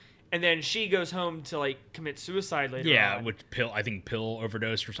her, and then she goes home to like commit suicide later Yeah, on. with pill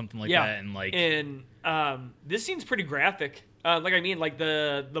overdose or something like Yeah. that, and like And this scene's pretty graphic. Like I mean, like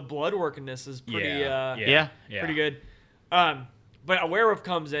the blood work in this is pretty Yeah. pretty good. But a werewolf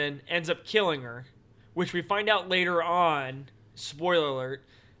comes in, ends up killing her, which we find out later on. Spoiler alert!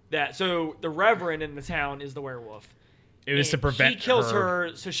 That so the Reverend in the town is the werewolf. It was to And prevent he kills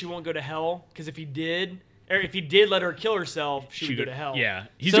her so she won't go to hell. Because if he did let her kill herself, she would go to hell. Yeah,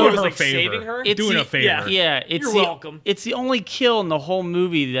 he's So doing it was her like a favor. saving her? It's doing the- a favor. Yeah, it's You're the, welcome. It's the only kill in the whole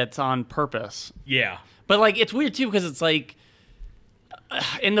movie that's on purpose. Yeah. But like, it's weird too because it's like,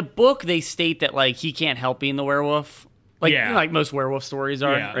 in the book they state that like he can't help being the werewolf. Like, Yeah. like most werewolf stories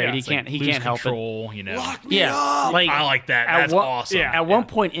are, Yeah, right? yeah. He It's like can't. He lose can't help it. control, you know. Yeah, like I like that. at That's one- awesome. yeah. At one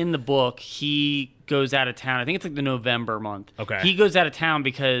point in the book, he goes out of town. I think it's like the November month. Okay. He goes out of town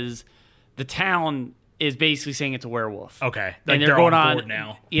because the town is basically saying it's a werewolf. Okay. Like, And they're, they're going on board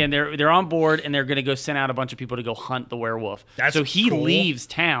now. Yeah, and they're on board, and they're going to go send out a bunch of people to go hunt the werewolf. That's so he cool. leaves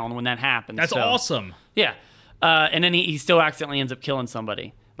town when that happens. That's so- awesome. Yeah, and then he still accidentally ends up killing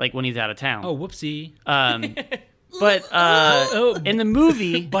somebody, like when he's out of town. Whoopsie. But in the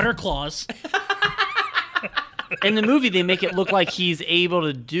movie, Butterclaws. in the movie, they make it look like he's able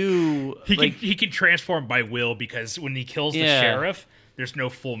to do. He can transform by will because when he kills the Yeah. sheriff, there's no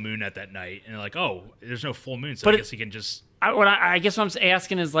full moon at that night, and they're like, oh, there's no full moon, so But I it- guess he can just. I guess what I'm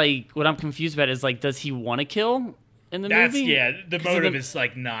asking is like what I'm confused about is like, does he want to kill in the That's movie? yeah. The 'Cause of motive the- is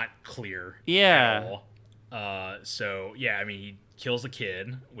like not clear. Yeah. At all. So yeah, I mean, he kills a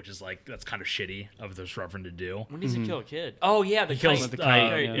kid, which is like that's kind of shitty of this reverend to do. When does he kill a kid? Oh yeah, the Kills kite. the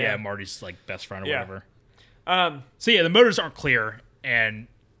kite, yeah. yeah. Marty's like best friend or Yeah. whatever. So yeah, the motives aren't clear, and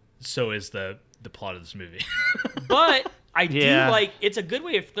so is the plot of this movie. But I do Yeah. like it's a good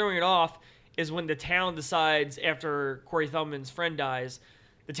way of throwing it off is when the town decides after Corey Feldman's friend dies,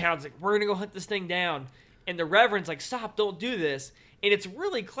 the town's like, we're gonna go hunt this thing down. And the Reverend's like, stop, don't do this. And it's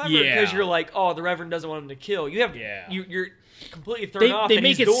really clever Yeah. because you're like, oh, the Reverend doesn't want him to kill. You have Yeah. you're completely thrown off they that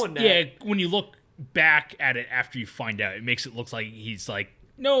make he's it doing that. yeah. When you look back at it after you find out, it makes it look like he's like,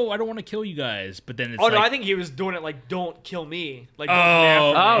 no, I don't want to kill you guys. But then it's Oh like, no, I think he was doing it like, don't kill me. Like, don't Oh,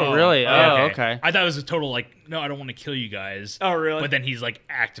 come after me. Oh, really? Oh, okay. I thought it was a total like, no, I don't want to kill you guys. Oh, really? But then he's like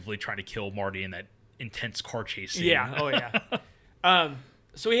actively trying to kill Marty in that intense car chase scene. Yeah. Oh yeah.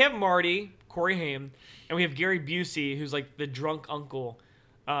 So we have Marty, Corey Haim, and we have Gary Busey, who's like the drunk uncle.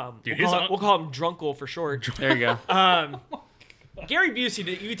 Dude, We'll call him Drunkle for short. There you go. Gary Busey,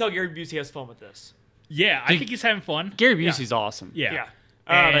 you can tell Gary Busey has fun with this. Yeah, I think he's having fun. Gary Busey's awesome. Yeah. Yeah.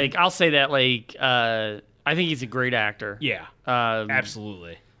 And- Like I'll say that. Like I think he's a great actor. Yeah.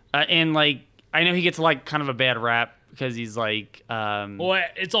 Absolutely. And like I know he gets like kind of a bad rap because he's like Well,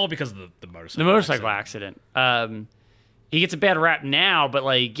 it's all because of the motorcycle. the motorcycle accident. He gets a bad rap now, but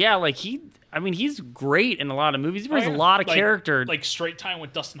like yeah, like he's great in a lot of movies. He brings a lot of Like- character. Like Straight Time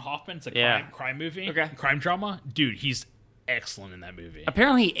with Dustin Hoffman. It's a Yeah. crime movie. Okay. Crime drama. Dude, he's excellent in that movie.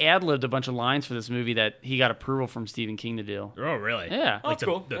 Apparently, he ad-libbed a bunch of lines for this movie that he got approval from Stephen King to do. Oh, really? Yeah. Like that's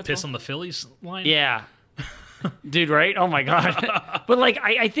cool. the That's piss cool. on the Phillies line? Yeah. dude, right? Oh my god. But like,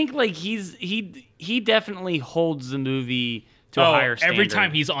 I think like he definitely holds the movie to a higher standard. Every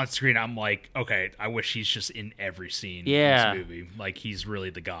time he's on screen, I'm like, okay, I wish he's just in every scene Yeah. in this movie. Like, he's really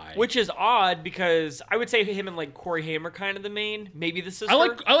the guy. Which is odd because I would say him and like Corey Haim are kind of the main, maybe the sister.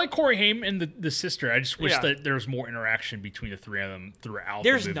 I like Corey Haim and the sister. I just wish Yeah. that there was more interaction between the three of them throughout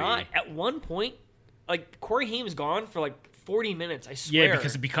There's the movie. not. At one point, like Corey Haim's gone for like 40 minutes. I swear. Yeah,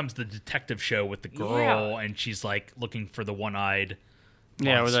 because it becomes the detective show with the girl, Yeah. and she's like looking for the one-eyed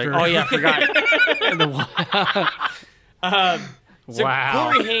Yeah, it was like, monster. oh yeah, I forgot. So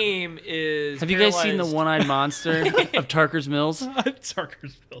Wow. Corey Haim is. Have you guys seen the paralyzed- one-eyed monster of Tarker's Mills?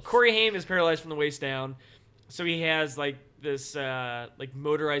 Sarkersville. Corey Haim is paralyzed from the waist down, so he has like this like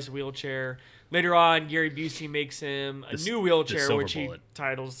motorized wheelchair. Later on, Gary Busey makes him a new wheelchair, Silver which he Bullet.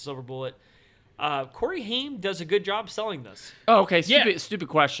 titles Silver Bullet. Corey Haim does a good job selling this. Oh, okay. Yeah. Stupid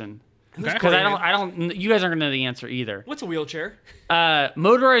question. Okay. Because I don't. You guys aren't gonna know the answer either. What's a wheelchair?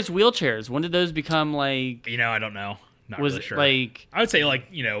 Motorized wheelchairs. When did those become like? I don't know. Not Was really sure. like. I would say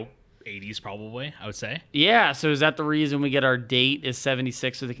 80s probably. I would say. Yeah, so is that the reason we get our date is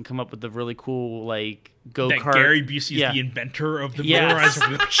 76 so they can come up with the really cool like go-kart? That Gary Busey is Yeah. the inventor of the Yes. motorized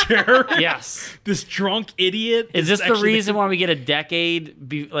wheelchair. Yes. This drunk idiot. Is this the actually reason why we get a decade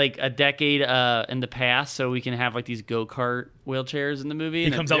in the past so we can have like these go-kart wheelchairs in the movie? he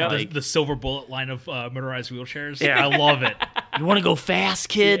And comes it's out with like, the Silver Bullet line of motorized wheelchairs? Yeah. I love it. you want to go fast,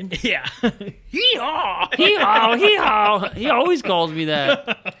 kid? Yeah. Hee-haw! Hee-haw, hee-haw. He always calls me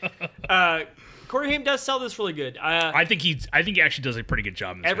that. Corey Haim does sell this really good. I think he actually does a pretty good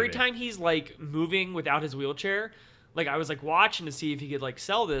job in this Every movie. time he's like moving without his wheelchair, like I was like watching to see if he could like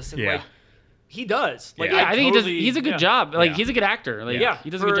sell this, and Yeah. like he does. Like Yeah, I think totally, he's a good yeah. job. Like Yeah. he's a good actor. Like Yeah, he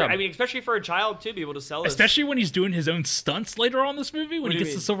does a good job. I mean, especially for a child to be able to sell this. Especially when he's doing his own stunts later on in this movie, when do he you gets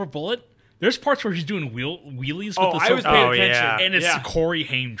mean? the Silver Bullet. There's parts where he's doing wheelies Oh, with the I was Silver paying Oh, attention. yeah. and it's yeah. Corey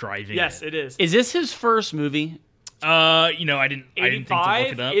Haim driving. Yes, it. it is. Is this his first movie? I didn't think to look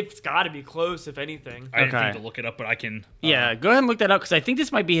 85. it up. It's got to be close, if anything. I didn't Okay. think to look it up, but I can. Yeah, go ahead and look that up because I think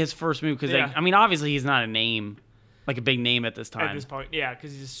this might be his first movie. Because Yeah. I mean, obviously he's not a name, like a big name at this time. At this point, yeah,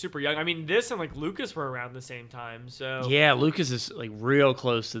 because he's super young. I mean, this and like Lucas were around the same time, so Yeah, Lucas is like real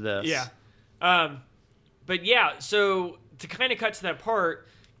close to this. yeah. But yeah, so to kind of cut to that part,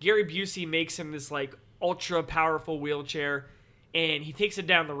 Gary Busey makes him this like ultra powerful wheelchair, and he takes it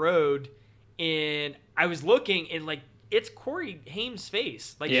down the road. And I was looking, and like it's Corey Haim's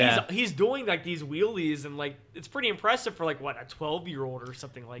face. Like Yeah. he's doing like these wheelies, and like it's pretty impressive for like what, a 12-year-old or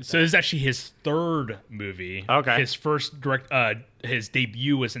something like So that. this is actually his third movie. Okay. His first his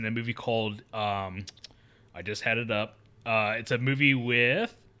debut was in a movie called I just had it up. It's a movie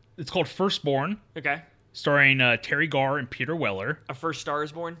it's called Firstborn, Okay, starring Terry Garr and Peter Weller. a first Star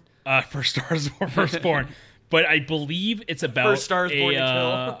is born. Firstborn. But I believe it's about First Star is Born to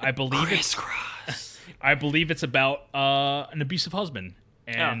Kill. I believe it's about an abusive husband.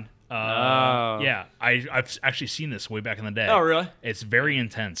 And yeah, I've actually seen this way back in the day. Oh, really? It's very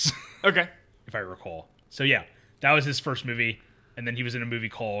intense. Okay. if I recall. So yeah, that was his first movie, and then he was in a movie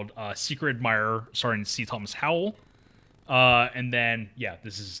called Secret Admirer, starring C. Thomas Howell. And then yeah,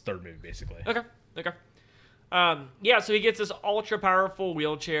 this is his third movie basically. Okay. Yeah, so he gets this ultra powerful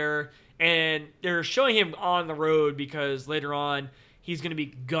wheelchair, and they're showing him on the road because later on he's going to be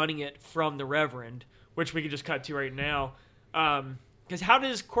gunning it from the Reverend, which we could just cut to right now. Because how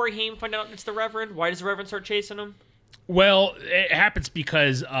does Corey Haim find out it's the Reverend? Why does the Reverend start chasing him? Well, it happens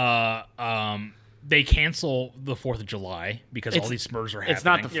because they cancel the 4th of July because all these murders are happening. It's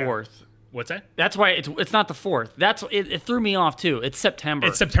not the Yeah. 4th. What's that? That's why it's not the 4th. It threw me off too. It's September.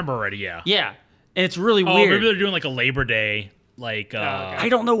 It's September already. Yeah. Yeah, and it's really Oh, weird. maybe they're doing like a Labor Day, like. okay. I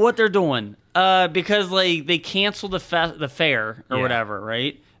don't know what they're doing. Because like they canceled the fair or Yeah. whatever,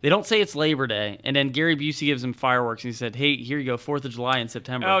 right? They don't say it's Labor Day, and then Gary Busey gives him fireworks, and he said, "Hey, here you go, 4th of July in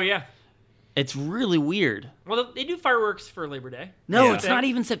September." Oh, yeah. It's really weird. Well, they do fireworks for Labor Day. No, Yeah. it's not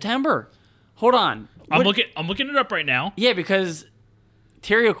even September. Hold on. I'm What- looking it up right now. Yeah, because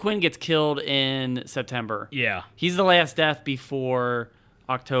Terry O'Quinn gets killed in September. Yeah. He's the last death before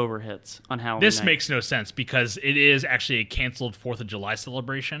October hits on Halloween. This makes no sense because it is actually a canceled 4th of July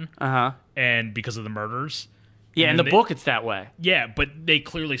celebration, Uh-huh. and because of the murders. Yeah, in And the then book it's that way. Yeah, but they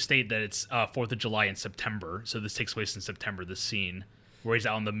clearly state that it's 4th of July in September. So this takes place in September, this scene, where he's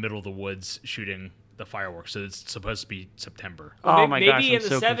out in the middle of the woods shooting the fireworks. So it's supposed to be September. Oh my Maybe gosh, in I'm the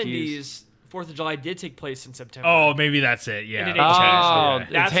so 70s, confused. 4th of July did take place in September. Oh, maybe that's it. Yeah. And it Okay. ain't Oh,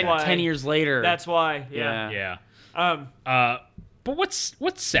 changed. That's 10, why- 10 years later. That's why. Yeah. Yeah. Yeah. But what's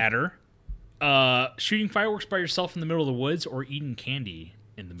sadder? Shooting fireworks by yourself in the middle of the woods or eating candy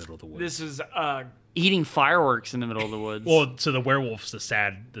in the middle of the woods? This is eating fireworks in the middle of the woods. Well, so the werewolf's the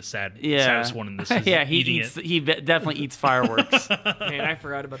saddest one in this. Is yeah, he eating eats. it. He definitely eats fireworks. Man, I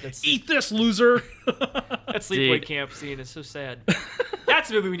forgot about that. Eat this, loser. That sleepaway Dude. camp scene is so sad. That's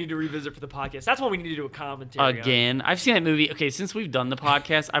a movie we need to revisit for the podcast. That's one we need to do a commentary on. Again, I've seen that movie. Okay, since we've done the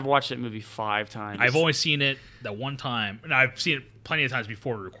podcast, I've watched that movie 5 times. I've only seen it that one time, and I've seen it plenty of times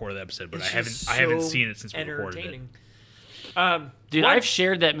before we recorded the episode, but It's I haven't. just I haven't so seen it since we recorded it. entertaining. Dude, What- I've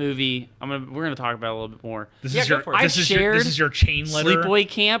shared that movie. We're gonna talk about it a little bit more. This Yeah, is go your. for it. I've This is your. This shared is your chain letter. Sleepaway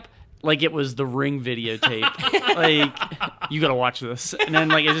Camp like it was the Ring videotape. Like, you gotta watch this, and then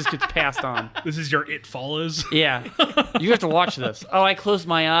like it just gets passed on. This is your. It follows. Yeah, you have to watch this. Oh, I closed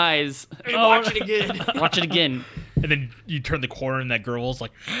my eyes. Hey, watch it again. Watch it again. And then you turn the corner, and that girl's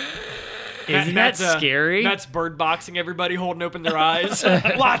like, Isn't that scary? That's bird boxing everybody holding open their eyes.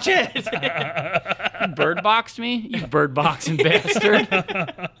 Watch it. Bird boxed me, you bird boxing bastard.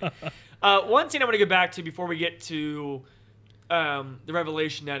 One scene I want to go back to before we get to the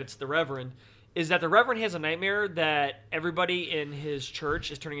revelation that it's the Reverend is that the Reverend has a nightmare that everybody in his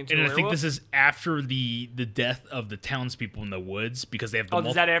church is turning into and a I werewolf. think this is after the death of the townspeople in the woods because they have the Oh,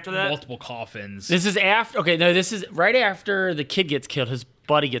 is that after that? multiple coffins. This is after. Okay, no, this is right after the kid gets killed. His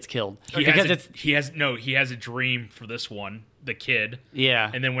buddy gets killed he because has he has a dream for this one, the kid. yeah.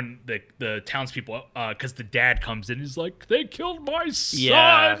 And then when the townspeople, because the dad comes in, he's like, "They killed my son."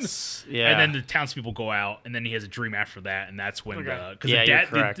 Yes. Yeah. And then the townspeople go out, and then he has a dream after that, and that's when Okay. because Yeah, you're the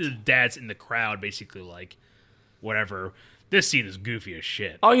correct. the dad's in the crowd, basically like, whatever. This scene is goofy as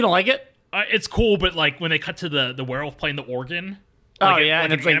shit. Oh, you don't like it? It's cool, but like when they cut to the werewolf playing the organ, Oh, like yeah, like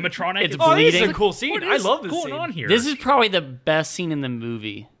and an it's like- animatronic. it's oh, this is bleeding. a cool scene. What I is love this going scene. on here? This is probably the best scene in the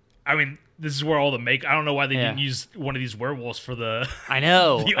movie. I mean, this is where all the I don't know why they Yeah. didn't use one of these werewolves for the. I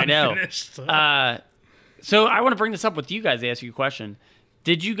know. the I know. unfinished. So I want to bring this up with you guys. Ask you a question.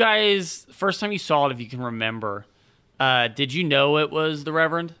 Did you guys first time you saw it, if you can remember? Did you know it was the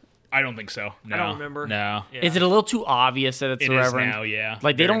Reverend? I don't think so. No, I don't remember. No, Yeah. Is it a little too obvious that it's it the is Reverend? now. Yeah,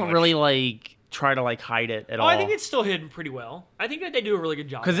 Like they very don't much. really like try to like hide it at Oh, all. I think it's still hidden pretty well. I think that they do a really good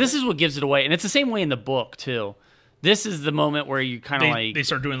job. because of this it. is what gives it away, and it's the same way in the book too. This is the moment where you kind of like they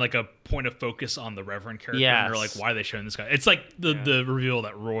start doing like a point of focus on the Reverend character, and Yes. they're like, "Why are they showing this guy?" It's like the reveal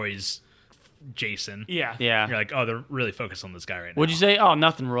that Roy's Jason. yeah. yeah. You're like, "Oh, they're really focused on this guy right now." What'd you say? Oh,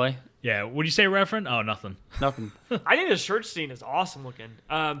 nothing, Roy. Yeah. What'd you say, Reverend? Oh, nothing. Nothing. I think this church scene is awesome looking.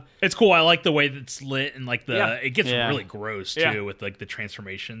 It's cool. I like the way that it's lit and like the Yeah. it gets Yeah. really gross too Yeah. with like the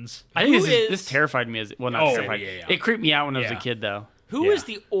transformations. I think Who this is- terrified me as well. Not Oh, terrified. yeah. It creeped me out when I was a Yeah. kid, though. Who is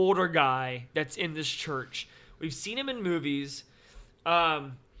Yeah. the older guy that's in this church? We've seen him in movies.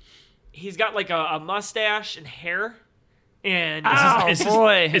 He's got like a mustache and hair. And Oh, is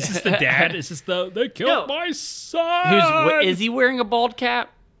boy. This, is this the dad? Is this they killed No. my son? Is he wearing a bald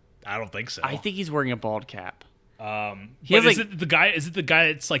cap? I don't think so. I think he's wearing a bald cap. He has, is like- it the guy? Is it the guy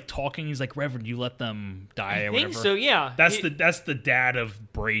that's like talking? He's like, Reverend, you let them die I or think whatever. so, yeah. That's He- that's the dad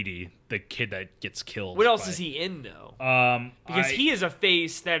of Brady, the kid that gets killed. What else by- is he in though? I- Because he is a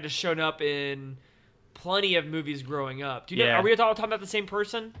face that has shown up in plenty of movies growing up. Do you know? Yeah. Are we all talking about the same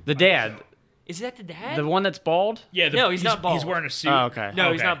person? The dad, Is that the dad? the one that's bald. Yeah, No, he's not bald. He's wearing a suit. Oh, okay.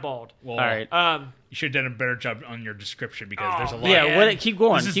 no, he's Okay. not bald. Well, All right. you should have done a better job on your description because there's a Oh, lot. Yeah. man. What? Keep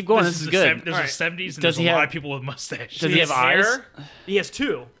going. Keep going. This is the good. There's All a right. 70s and Does there's he a lot have- of people with mustaches. Does he have His eyes? hair? He has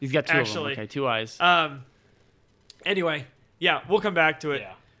two. He's got two Actually. of them. Okay, two eyes. Anyway, yeah, we'll come back to it.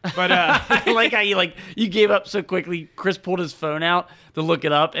 Yeah. But I like how you gave up so quickly. Chris pulled his phone out to look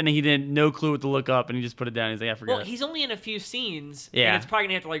it up, and he didn't no clue what to look up, and he just put it down. He's like, I forget. well, he's only in a few scenes. Yeah. And it's probably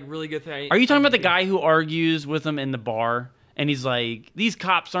gonna have to like really go through. Are you talking about the guy who argues with him in the bar, and he's like, "These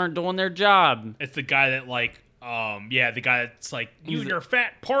cops aren't doing their job"? It's the guy that like, the guy that's like, you He's and your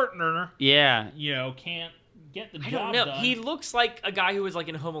fat partner, Yeah. can't get the I job don't know. done. He looks like a guy who was like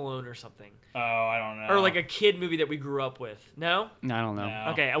in Home Alone or something, Oh, I don't know. or like a kid movie that we grew up with. No. I don't know. No.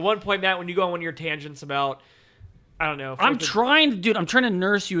 Okay. At one point, Matt, when you go on one of your tangents about, I don't know. I'm trying to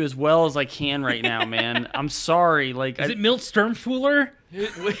nurse you as well as I can right now, man. I'm sorry. Like, Is it Milt Sturmfuller?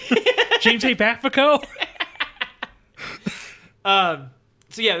 James A. Baffico?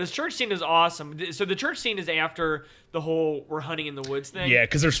 So yeah, this church scene is awesome. So the church scene is after the whole "we're hunting in the woods" thing. Yeah,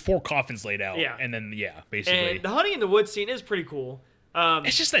 because there's 4 coffins laid out. Yeah. And then, basically. And the hunting in the woods scene is pretty cool.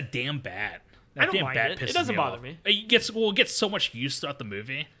 It's just that damn bat. That I don't damn mind bat it. It pisses doesn't me bother off. me. It gets so much use throughout the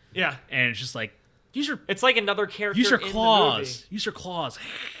movie, Yeah. and it's just like use your It's like another character. use your in the claws, use your claws.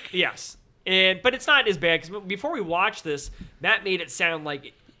 movie. Yes. But it's not as bad because before we watched this, Matt made it sound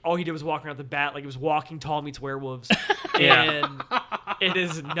like all he did was walk around the bat like it was Walking Tall meets werewolves, Yeah. and it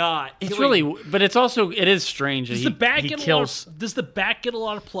is not. It's really, but it is strange that Does he, the bat he get kills. does the bat get a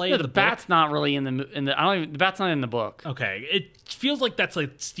lot of play? Yeah, in the book? bat's not really in the. I don't even, the bat's not in the book. Okay, it feels like that's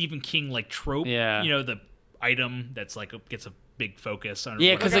like Stephen King like trope. Yeah. The item that's like gets a big focus on.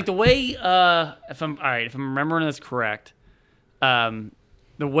 Yeah, because like the way if I'm remembering this correct,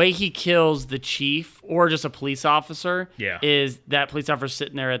 the way he kills the chief or just a police officer is that police officer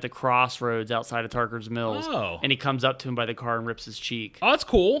sitting there at the crossroads outside of Tarker's Mills, and he comes up to him by the car and rips his cheek. Oh, that's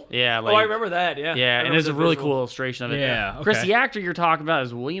cool. Yeah, Oh, I remember that. Yeah. Yeah, and it's a really cool illustration of it. Yeah, Chris, okay. the actor you're talking about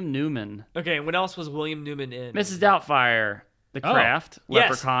is William Newman. Okay, and what else was William Newman in? Mrs. Doubtfire, The Craft, Yes.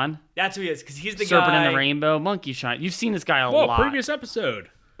 Leprechaun, That's who he is, because he's the Serpent guy. in the Rainbow, Monkey Shine. You've seen this guy a Whoa, lot. previous episode.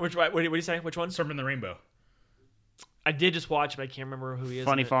 Which what do you say? Which one? Serpent in the Rainbow. I did just watch, but I can't remember who he is.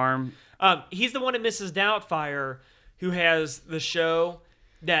 Funny in it. Farm. He's the one in Mrs. Doubtfire who has the show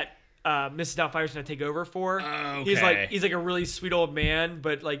that Mrs. Doubtfire's gonna take over for. Okay. He's like a really sweet old man,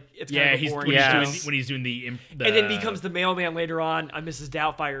 but like it's kind Yeah, of a he's boring when, show. he's doing the and then becomes the mailman later on Mrs.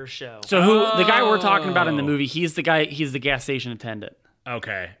 Doubtfire's show. So the guy we're talking about in the movie, he's the gas station attendant.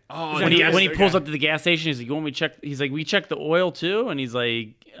 Okay. Oh, that When Yes, he okay. pulls up to the gas station, he's like, "You want me to check?" He's like, "We check the oil too," and he's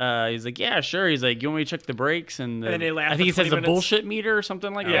like, "Yeah, sure." He's like, "You want me to check the brakes?" And then they laugh I for think he says 20 the minutes. bullshit meter or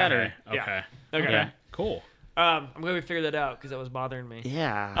something like that. Or Okay. Okay. Yeah. Cool. I'm glad we figured that out because that was bothering me.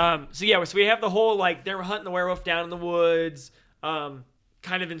 yeah, So we have the whole like they're hunting the werewolf down in the woods. Kind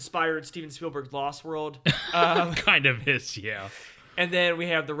of inspired Steven Spielberg's Lost World. Kind of is, yeah. And then we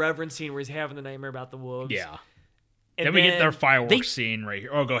have the Reverend scene where he's having the nightmare about the wolves. Yeah. And Then we get their fireworks they- scene right here.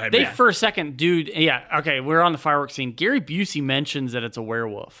 Oh, go ahead. they Matt. for a second, dude. Yeah, okay, we're on the fireworks scene. Gary Busey mentions that it's a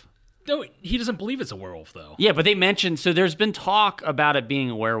werewolf. No, he doesn't believe it's a werewolf, though. Yeah, but they mentioned so there's been talk about it being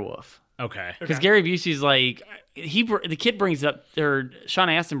a werewolf. Okay. Because Gary Busey's like the kid brings it up, or Sean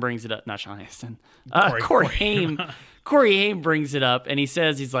Astin brings it up, not Sean Astin, Corey Haim. Corey Haim brings it up, and he's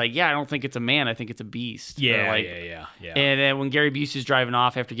like, yeah, I don't think it's a man, I think it's a beast. Yeah, Or like, yeah. And then when Gary Busey's driving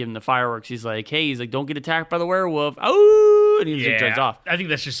off after giving the fireworks, he's like, don't get attacked by the werewolf. Oh, and he just drives off. I think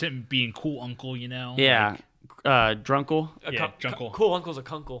that's just him being cool uncle, you know? Yeah, Drunkle. Junkle. Cool uncle's a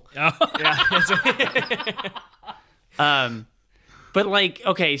kunkle. Oh. But like,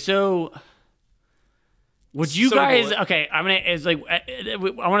 okay, so would you So guys? what? Okay, I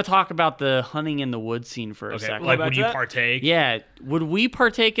want to talk about the hunting in the woods scene for a Okay, second. like back would to you that? partake? Yeah, would we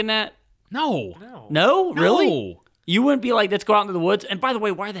partake in that? No. No, really? No. You wouldn't be like, let's go out into the woods. And by the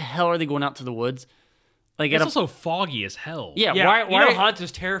way, why the hell are they going out to the woods? Like, It's at a, also foggy as hell. yeah, Yeah, why? Hunt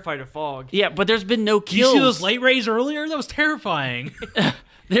is terrified of fog. Yeah, but there's been no Did you kills. see those light rays earlier? That was terrifying.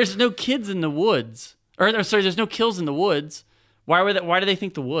 There's no kids in the woods, or sorry, there's no kills in the woods. Why do they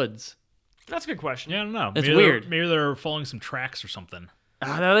think the woods? That's a good question. Yeah, I don't know. It's Maybe weird. Maybe they're following some tracks or something.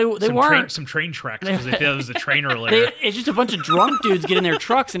 No, they some weren't. some train tracks because they thought it was a train earlier. It's just a bunch of drunk dudes get in their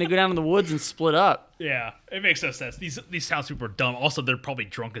trucks and they go down in the woods and split up. Yeah, it makes no sense. These townspeople are dumb. Also, they're probably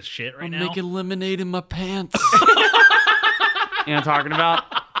drunk as shit right now. Making lemonade in my pants. You know what I'm talking about?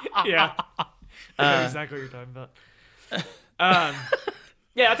 Yeah. I know exactly what you're talking about.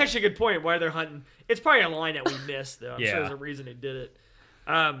 Yeah, that's actually a good point. Why they're hunting? It's probably a line that we missed, though. I'm sure Yeah. there's a reason they did it.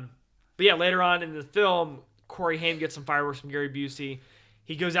 But yeah, later on in the film, Corey Haim gets some fireworks from Gary Busey.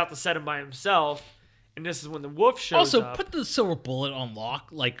 He goes out to set him by himself, and this is when the wolf shows Also, up. put the silver bullet on lock,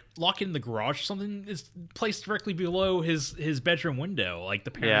 like lock it in the garage or something. Is placed directly below his bedroom window. Like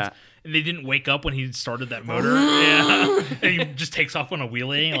the parents, and they didn't wake up when he started that motor. Yeah, and he just takes off on a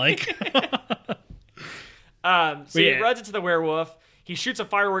wheelie. Like, He runs into the werewolf. He shoots a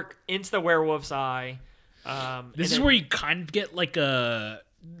firework into the werewolf's eye. this is where you kind of get like a.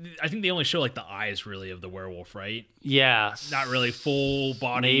 I think they only show like the eyes really of the werewolf, right? Yeah. Not really full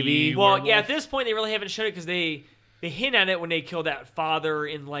body. Maybe. Well, werewolf. yeah, at this point, they really haven't shown it because they hint at it when they kill that father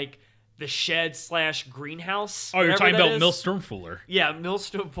in, like, the shed/greenhouse. Oh, you're whatever talking that about is. Mil Sturmfuller. Yeah,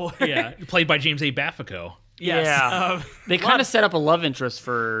 Millstone. Yeah, played by James A. Baffico. Yes. Yeah. They kind of set up a love interest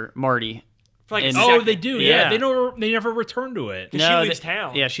for Marty. for like a And- Oh, second. they do. Yeah. Yeah, they never return to it. She leaves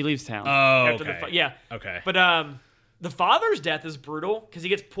town. Yeah, she leaves town. Oh, After okay. yeah. Okay. But the father's death is brutal because he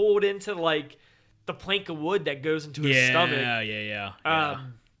gets pulled into, like, the plank of wood that goes into his stomach. Yeah. But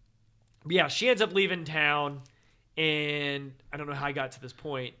yeah, she ends up leaving town, and I don't know how I got to this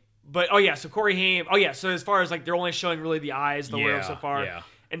point. But, oh, yeah, so Corey Haim. Oh, yeah, so as far as, like, they're only showing really the eyes, the werewolf so far. Yeah.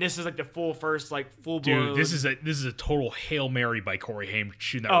 And this is, like, the full-blown. Dude, this is a total Hail Mary by Corey Haim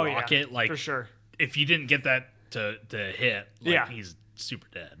shooting that rocket. Yeah, Like, for sure. if you didn't get that to hit, like, Yeah. he's super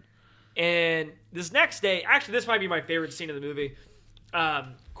dead. And this next day, actually, this might be my favorite scene of the movie.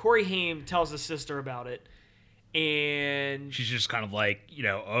 Corey Haim tells his sister about it, and She's just kind of like,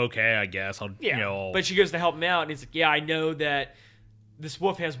 okay, I guess I'll, but she goes to help him out, and he's like, yeah, I know that this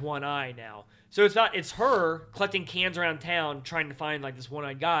wolf has one eye now. So it's her collecting cans around town trying to find like this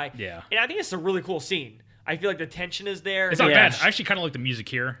one-eyed guy. Yeah. And I think it's a really cool scene. I feel like the tension is there. It's not Yeah. bad. I actually kind of like the music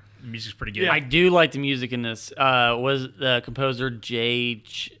here. The music's pretty good. Yeah. I do like the music in this. Was the composer is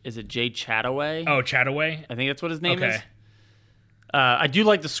it Jay Chataway? Oh, Chataway? I think that's what his name Okay. is. I do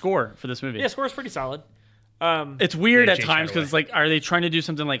like the score for this movie. Yeah, score's pretty solid. It's weird Yeah, at Jay times Chataway. because it's like, are they trying to do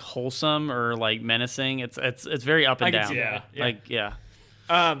something like wholesome or like menacing? It's very up and I can down. see that. Yeah. Like yeah.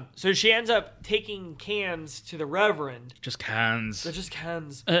 So she ends up taking cans to the Reverend. Just cans. They're just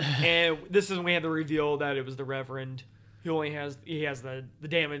cans. And this is when we had the reveal that it was the Reverend. He has the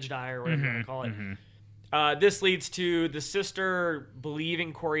damaged eye or whatever you want to call it. This leads to the sister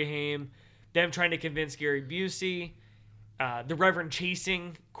believing Corey Haim, them trying to convince Gary Busey, the Reverend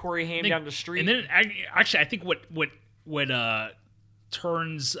chasing Corey Haim down the street. And then actually, I think what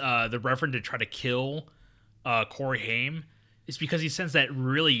turns the Reverend to try to kill Corey Haim is because he sends that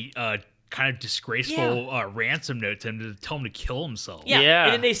really kind of disgraceful ransom note to him to tell him to kill himself. Yeah.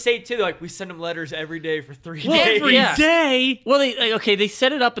 And then they say too, like, we send him letters every day for 3 Well, days. Every Yeah. day. Well, they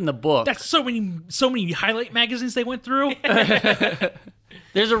set it up in the book. That's so many highlight magazines they went through.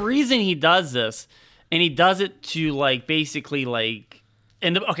 There's a reason he does this, and he does it to like basically like,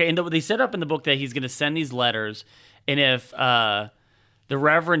 they set up in the book that he's going to send these letters, and if the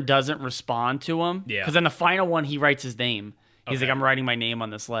Reverend doesn't respond to him, Yeah. because in the final one he writes his name. He's Okay. like, I'm writing my name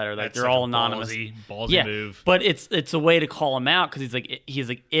on this letter. Like That's they're such all a anonymous. Ballsy move. But it's a way to call him out because he's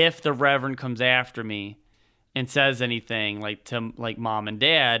like, if the Reverend comes after me and says anything like to like mom and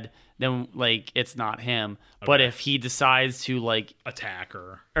dad, then like it's not him. But Okay. if he decides to like, Attack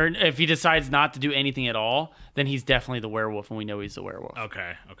or if he decides not to do anything at all, then he's definitely the werewolf, and we know he's the werewolf.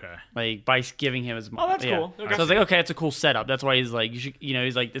 okay. Like by giving him his. Oh, that's cool. Okay. So I was like, okay, it's a cool setup. That's why he's like,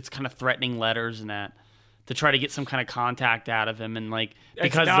 he's like, it's kind of threatening letters and that to try to get some kind of contact out of him, and like It's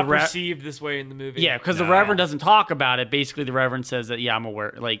because not the perceived this way in the movie. yeah, because the No. Reverend doesn't talk about it. Basically, the Reverend says that I'm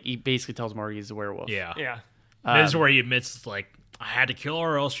aware. Like he basically tells Morty he's a werewolf. Yeah. Yeah. This is where he admits it's like, I had to kill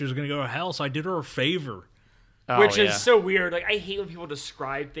her or else she was gonna go to hell, so I did her a favor. Oh, Which yeah. is so weird. Like, I hate when people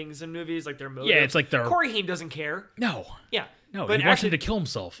describe things in movies, like their motives. Yeah, it's like they're Corey Haim doesn't care. no, Yeah. no. But He wants him actually, to kill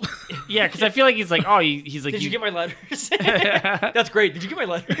himself. Yeah, because I feel like he's like, oh, he's like, did you get my letters? That's great. Did you get my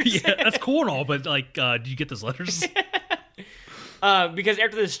letters? Yeah, that's cool and all, but like, did you get those letters? Because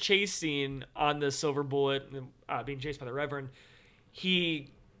after this chase scene on the Silver Bullet, being chased by the Reverend,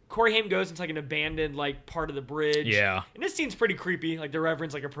 Corey Haim goes into like an abandoned like part of the bridge. Yeah. And this scene's pretty creepy. Like the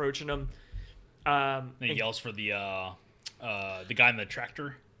Reverend's like approaching him. And he yells for the guy in the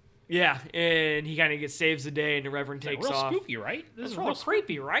tractor. Yeah, and he kind of saves the day, and the Reverend Like, takes real off. spooky, right? This It's is real real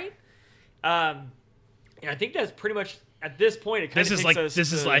creepy, right? And I think that's pretty much at this point. It kind This of is takes like us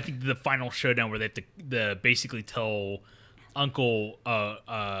this is to- I think the final showdown where they have to basically tell Uncle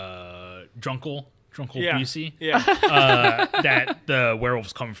Drunkle yeah, Busey yeah. that the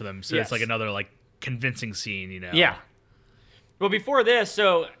werewolf's coming for them. So Yes. it's like another like convincing scene, you know. yeah, Well, before this,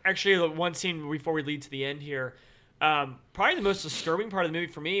 so actually, the one scene before we lead to the end here, probably the most disturbing part of the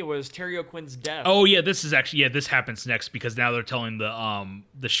movie for me was Terry O'Quinn's death. Oh yeah, this happens next because now they're telling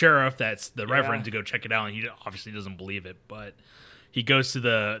the sheriff that's the Reverend to go check it out, and he obviously doesn't believe it, but he goes to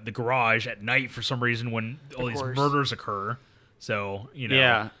the garage at night for some reason when all these course. murders occur. So you know,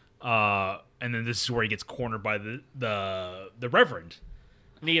 Yeah. And then this is where he gets cornered by the Reverend.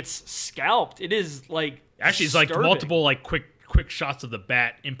 And he gets scalped. It is like Actually, it's like disturbing. multiple like quick shots of the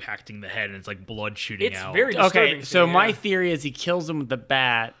bat impacting the head, and it's like blood shooting It's out. very disturbing. Okay, so scene, my yeah. theory is he kills him with the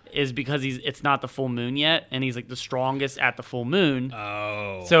bat is because it's not the full moon yet, and he's like the strongest at the full moon.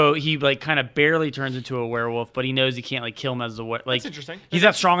 Oh, So he like kind of barely turns into a werewolf, but he knows he can't like kill him as a werewolf. Like That's interesting. he's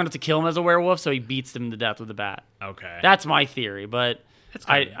not strong enough to kill him as a werewolf, so he beats him to death with the bat. okay. That's my theory, but That's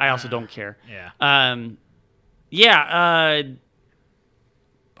I kinda- also don't care. Yeah. Yeah.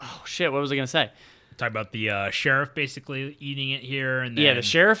 Oh shit! What was I gonna say? Talk about the sheriff basically eating it here, and then Yeah, the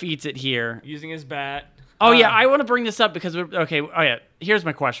sheriff eats it here. using his bat. Oh yeah, I want to bring this up because okay. Oh yeah, here's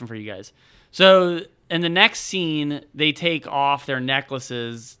my question for you guys. So in the next scene, they take off their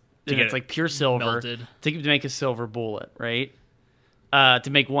necklaces, and get it's it like pure silver melted. to make a silver bullet, right? To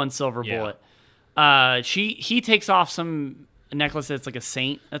make one silver Yeah. bullet. He takes off some necklace that's like a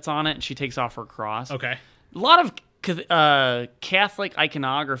saint that's on it, and she takes off her cross. Okay. A lot of Catholic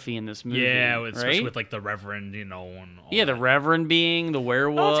iconography in this movie. Yeah, especially right? with like the Reverend, and all the that. Reverend being the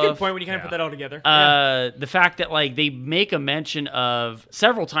werewolf. Oh, that's a good point when you kind of Yeah. put that all together. The fact that like they make a mention of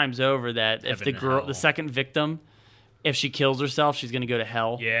several times over that if Heaven the and girl, hell. the second victim, if she kills herself, she's gonna go to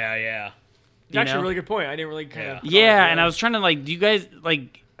hell. Yeah. It's actually a really good point. I didn't really kind of. Yeah, and I was trying to like, do you guys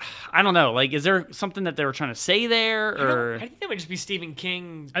like? I don't know. Like, is there something that they were trying to say there, or I think that would just be Stephen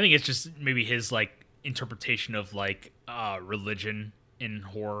King. I think it's just maybe his like interpretation of like religion in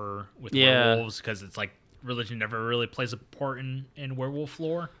horror with werewolves, because it's like religion never really plays a part in werewolf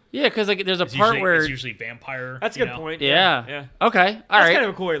lore. Yeah, because like there's a It's part usually, where it's usually vampire. That's a you good know? point. Yeah. Yeah. Okay. All That's right. kind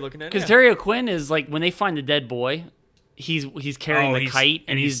of a cool way of looking at it. Because Yeah. Terry O'Quinn is like when they find the dead boy, he's carrying the kite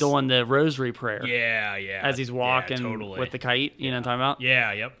and he's doing the rosary prayer. Yeah, yeah. As he's walking totally. with the kite, you know what I'm talking about?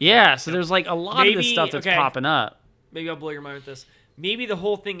 Yeah, yep. Yeah, so there's like a lot of this Maybe- stuff that's okay. popping up. Maybe I'll blow your mind with this. Maybe the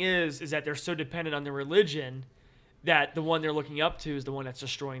whole thing is that they're so dependent on their religion that the one they're looking up to is the one that's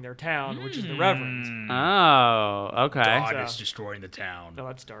destroying their town, which is the Reverend. Oh, okay. God So- is destroying the town. No,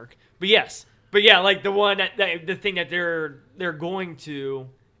 that's dark. But yes. But yeah, like the one that the thing that they're going to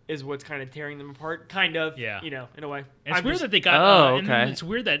is what's kind of tearing them apart. Kind of. Yeah. You know, in a way. And it's I'm weird just- that they got. Oh, and then okay. it's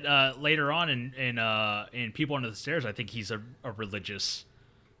weird that later on in People Under the Stairs, I think he's a religious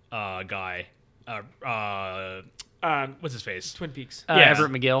guy. What's his face? Twin Peaks. Yeah.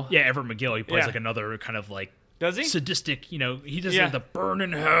 Everett McGill. Yeah, Everett McGill. He plays Yeah. like another kind of like Does he? sadistic. You know, he does Yeah. like the burn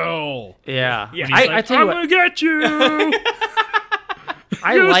in hell. Yeah. Yeah. When he's I like, tell you I'm what, gonna get you.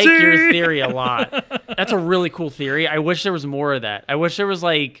 I You like your see? theory a lot. That's a really cool theory. I wish there was more of that. I wish there was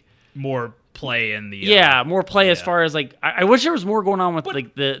like More play in the. yeah, more play as yeah. far as like I wish there was more going on with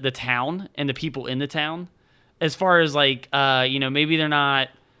like the town and the people in the town. As far as like you know, maybe they're not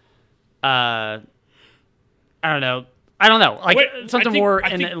I don't know. Like something I think- more I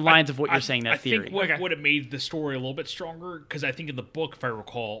in think- the lines of what I- you're saying, that I theory. think what, Okay. what it made the story a little bit stronger, because I think in the book, if I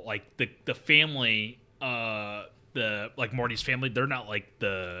recall, like the family, the like Marty's family, they're not like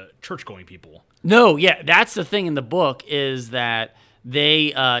the church going people. No, yeah, that's the thing in the book is that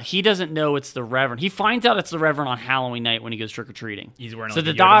they he doesn't know it's the Reverend. He finds out it's the Reverend on Halloween night when he goes trick or treating. He's wearing so like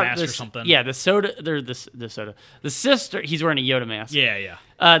the a Yoda dog, mask or something. Yeah, the soda. The sister, he's wearing a Yoda mask. Yeah,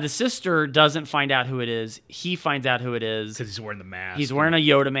 yeah. The sister doesn't find out who it is. He finds out who it is. Because he's wearing the mask. He's wearing a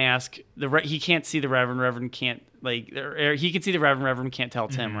Yoda mask. He can't see the Reverend. Reverend can't like. Or he can see the Reverend. Reverend can't tell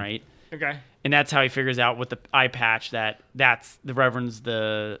it's him, right? Okay. And that's how he figures out with the eye patch that that's the Reverend's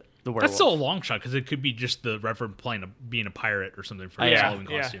the werewolf. That's still a long shot, because it could be just the Reverend being a pirate or something for his Yeah. Halloween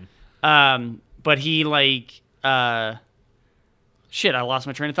Yeah. costume. But he like shit, I lost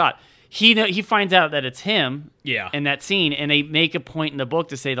my train of thought. He finds out that it's him Yeah. in that scene, and they make a point in the book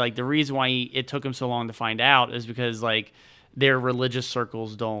to say like the reason why it took him so long to find out is because like their religious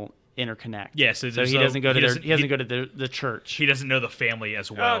circles don't interconnect. Yeah, so he there's doesn't go to he their, doesn't- he doesn't he- go to the church. He doesn't know the family as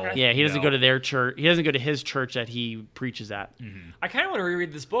well. okay. Yeah, he you doesn't know. go to their church. He doesn't go to his church that he preaches at. I kind of want to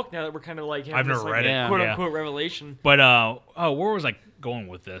reread this book now that we're kind of like having I've this, never like, read it. Yeah. quote Yeah. unquote revelation. But where was I going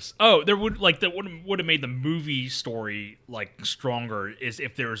with this? Oh, there would have made the movie story like stronger is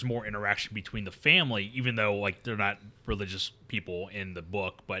if there was more interaction between the family, even though like they're not religious people in the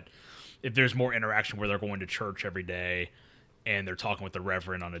book, but if there's more interaction where they're going to church every day and they're talking with the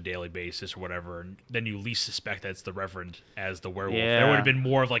Reverend on a daily basis or whatever, and then you least suspect that it's the Reverend as the werewolf. Yeah. There would have been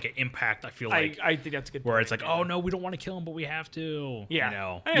more of like an impact, I feel like, I think that's a good where point, it's like, yeah. oh no, we don't want to kill him, but we have to. Yeah. You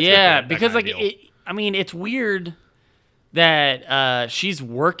know? I think that's a good Yeah, point. because like kinda deal. I mean, it's weird that she's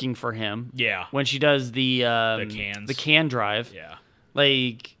working for him. Yeah. When she does the cans. the can drive. Yeah.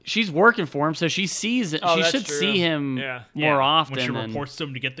 Like she's working for him, so she sees it. Oh, she that's should true. see him Yeah. more Yeah, often. when she than- reports to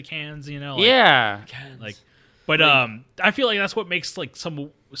him to get the cans, you know. Like, yeah. like, but I feel like that's what makes like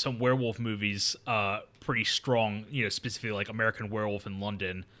some werewolf movies pretty strong. You know, specifically like American Werewolf in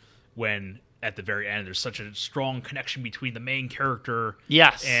London, when at the very end there's such a strong connection between the main character,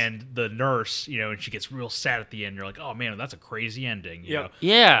 Yes. and the nurse. You know, and she gets real sad at the end. You're like, oh man, that's a crazy ending. You Yep. know?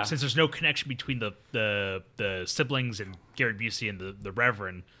 Yeah. Since there's no connection between the siblings and Gary Busey and the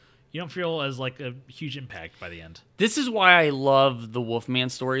Reverend, you don't feel as like a huge impact by the end. This is why I love the Wolfman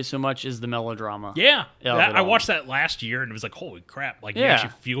story so much, is the melodrama. Yeah, Yeah, I overall. watched that last year and it was like, holy crap! Like you Yeah.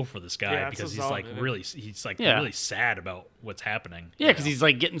 actually feel for this guy Yeah, it's because so he's solid, like isn't it? really sad about what's happening. Yeah, because he's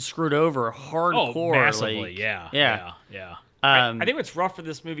like getting screwed over hardcore. oh massively, like, yeah, Yeah. yeah. Um, I think what's rough for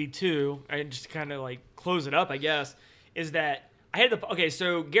this movie too, and just kind of like close it up, I guess, is that I had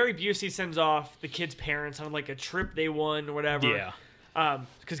so Gary Busey sends off the kids' parents on like a trip they won or whatever. Yeah.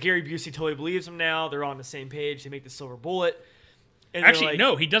 Because Gary Busey totally believes him now. They're on the same page. They make the silver bullet. And they're Actually, like-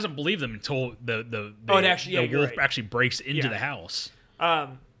 no, he doesn't believe them until the you're wolf right. actually breaks into Yeah. the house.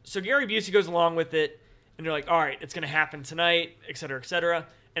 So Gary Busey goes along with it, and they're like, all right, it's going to happen tonight, et cetera, et cetera.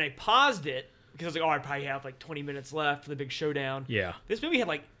 And I paused it because I was like, oh, I probably have like 20 minutes left for the big showdown. Yeah. This movie had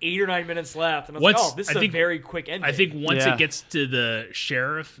like 8 or 9 minutes left, and I was Once- like, oh, this is I think- a very quick ending. I think once Yeah. it gets to the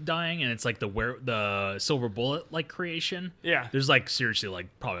sheriff dying and it's like the silver bullet like creation. Yeah. There's like seriously like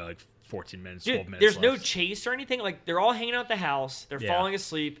probably like 14 minutes, Dude, 12 minutes there's no left. chase or anything. Like, they're all hanging out at the house. They're Yeah. falling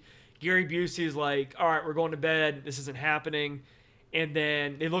asleep. Gary Busey's like, all right, we're going to bed. This isn't happening. And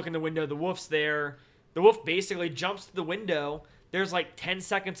then they look in the window. The wolf's there. The wolf basically jumps to the window. There's like 10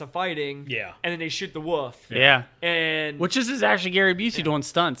 seconds of fighting. Yeah. And then they shoot the wolf. Yeah. And Which is actually Gary Busey doing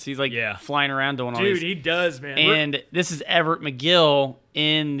stunts. He's like Yeah. flying around doing all dude, these. he does, man. And this is Everett McGill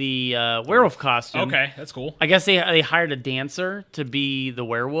in the werewolf costume. Okay, that's cool. I guess they hired a dancer to be the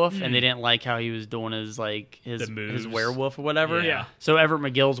werewolf, and they didn't like how he was doing his The moves. werewolf or whatever. Yeah. So Everett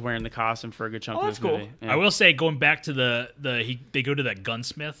McGill's wearing the costume for a good chunk Oh, of that's this cool. movie. Yeah. I will say, going back to they go to that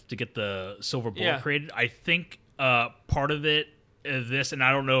gunsmith to get the silver bullet Yeah. created. I think part of it is this, and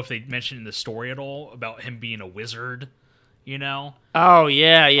I don't know if they mentioned in the story at all about him being a wizard. You know? Oh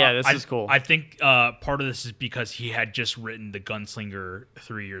yeah, this I- is cool. I think part of this is because he had just written The Gunslinger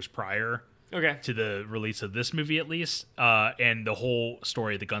 3 years prior okay. to the release of this movie, at least. And the whole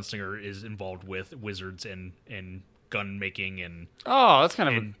story of The Gunslinger is involved with wizards and gun making and oh, that's kind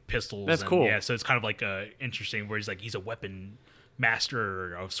of and pistols. That's and, cool. Yeah, so it's kind of like interesting where he's a weapon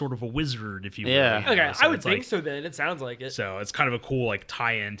master, or sort of a wizard, if you will. Yeah. you know? Okay, So I would it's think like- so then. It sounds like it. So it's kind of a cool like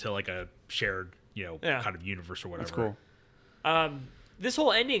tie-in to like a shared, Yeah. kind of universe or whatever. that's cool. This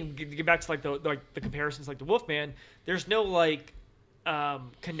whole ending, to get back to like the comparisons, like the Wolfman, there's no like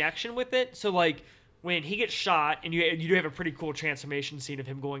connection with it. So like when he gets shot, and you do have a pretty cool transformation scene of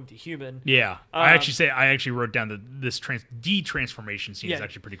him going to human. Yeah, I actually wrote down that this transformation scene is Yeah.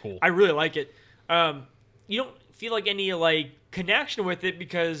 actually pretty cool. I really like it. You don't feel like any like connection with it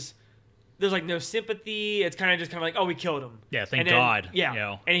because there's like no sympathy. It's kind of like, oh, we killed him. Yeah, thank And then- God, Yeah, you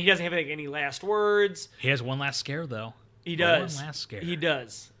know. and he doesn't have like, any last words. He has one last scare though. He One does. last scare. He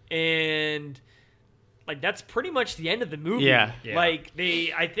does, and like that's pretty much the end of the movie. Yeah. Yeah. Like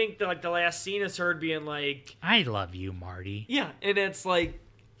I think that like the last scene is her being like, I love you, Marty. yeah, and it's like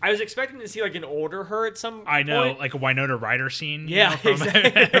I was expecting to see like an older her at some. I know, point. like a Winona Ryder scene. Yeah, from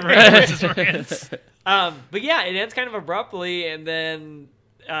exactly. Versus Friends. But yeah, it ends kind of abruptly, and then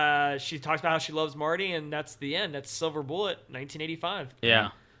she talks about how she loves Marty, and that's the end. That's Silver Bullet, 1985. Yeah.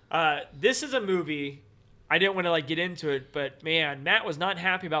 This is a movie. I didn't want to like get into it, but man, Matt was not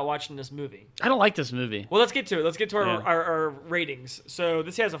happy about watching this movie. I don't like this movie. Well, let's get to it. Let's get to Yeah. our ratings. So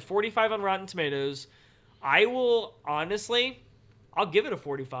this has a 45 on Rotten Tomatoes. I will honestly, I'll give it a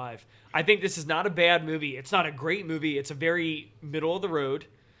 45. I think this is not a bad movie. It's not a great movie. It's a very middle of the road.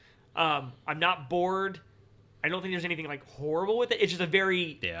 I'm not bored. I don't think there's anything like horrible with it. It's just a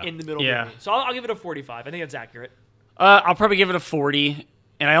very Yeah. in the middle Yeah. movie. So I'll give it a 45. I think that's accurate. I'll probably give it a 40,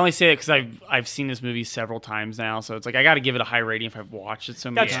 and I only say it because I've seen this movie several times now, so it's like I got to give it a high rating if I've watched it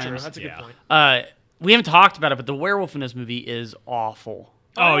so many That's true. times. That's a good Yeah. point. We haven't talked about it, but the werewolf in this movie is awful.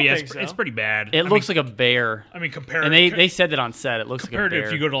 I Oh don't yeah, think so. it's pretty bad. It looks like a bear, I mean, compared. and they said that on set. It looks like a compared to bear.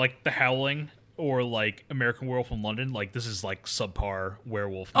 if you go to like The Howling or like American Werewolf in London, like this is like subpar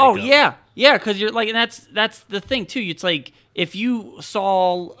werewolf. Oh makeup. yeah, because you're like, and that's the thing too. It's like if you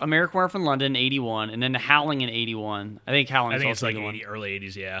saw American Werewolf in London '81, and then The Howling in '81. I think Howling I is think it's also like '81. early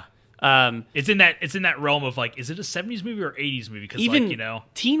 '80s. Yeah, Um, it's in that realm of like, is it a '70s movie or '80s movie? Because even like, you know,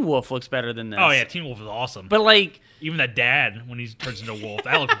 Teen Wolf looks better than this. oh yeah, Teen Wolf is awesome. but like Even that dad when he turns into a wolf,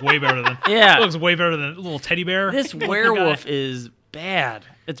 that looks way better than Yeah. That looks way better than a little teddy bear. this werewolf is bad.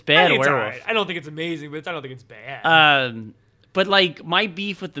 It's I bad think it's werewolf. alright. I don't think it's amazing, but I don't think it's bad. But like my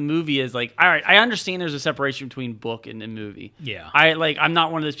beef with the movie is like, all right, I understand there's a separation between book and the movie. Yeah. I'm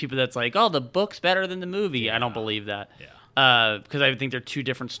not one of those people that's like, oh, the book's better than the movie. I don't believe that. Yeah. Because I think they're two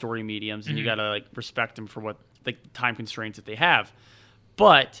different story mediums, and you Mm-hmm. gotta like respect them for what the time constraints that they have.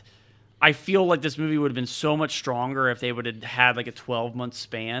 But I feel like this movie would have been so much stronger if they would have had like a 12-month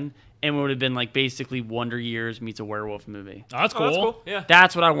span, and would have been like basically Wonder Years meets a werewolf movie. Oh, that's Oh, cool. that's cool. Yeah.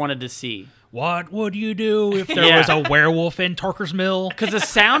 That's what I wanted to see. What would you do if there Yeah. was a werewolf in Tarker's Mill? Because the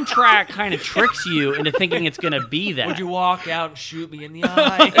soundtrack kind of tricks you into thinking it's going to be that. Would you walk out and shoot me in the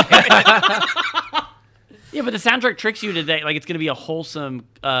eye? Yeah, but the soundtrack tricks you today. Like it's going to be a wholesome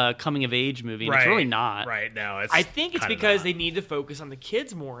coming of age movie. And It's really not. Right. No, it's. I think it's kinda because not. they need to focus on the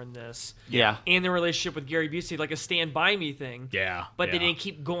kids more in this Yeah. and their relationship with Gary Busey, like a Stand By Me thing. Yeah. But yeah. they didn't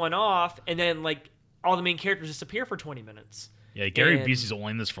keep going off, and then like all the main characters disappear for 20 minutes. Yeah, Gary and- Busey's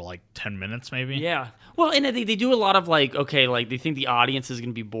only in this for like 10 minutes, maybe. Yeah. Well, and they do a lot of like, okay, like they think the audience is going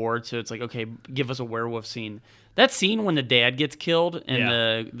to be bored, so it's like, okay, give us a werewolf scene. That scene when the dad gets killed in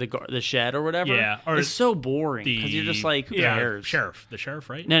Yeah. the shed or whatever, Yeah, or is so boring because you're just like, who cares? The sheriff,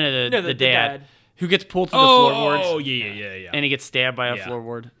 right? No, No, the dad who gets pulled through Oh, the floorboards. oh, yeah. And he gets stabbed by a Yeah.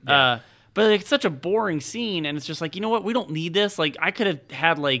 floorboard. Yeah. But it's such a boring scene, and it's just like, you know what? We don't need this. Like, I could have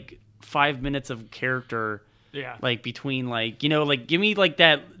had like 5 minutes of character Yeah. Like between like like give me like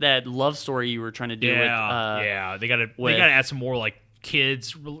that love story you were trying to do with yeah. They gotta add some more like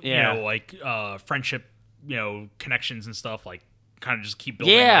kids, Yeah. like friendship, connections and stuff. Like kind of just keep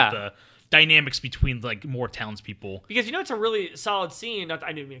building Yeah. like, the dynamics between like more townspeople. Because it's a really solid scene. I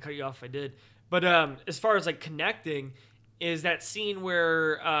didn't mean to cut you off if I did, but as far as like connecting, is that scene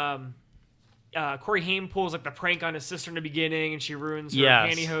where Corey Haim pulls like the prank on his sister in the beginning, and she ruins her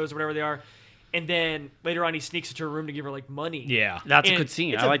Yes. pantyhose or whatever they are, and then later on he sneaks into her room to give her like money. Yeah, That's a And good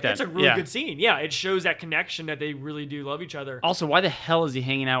scene. it's I like that. It's a really Yeah. good scene. Yeah, it shows that connection that they really do love each other. Also, why the hell is he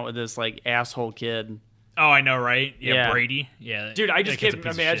hanging out with this like asshole kid? Oh, I know, right? Yeah, Yeah. Brady. Yeah, Dude, I just that kid's a kept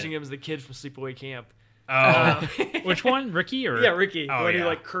piece of imagining shit. him as the kid from Sleepaway Camp. Oh, which one? Ricky or Yeah, Ricky. Oh, when he yeah.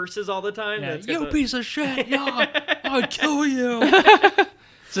 like curses all the time. Yeah. That's got You the- piece of shit! Yeah, I'll kill you.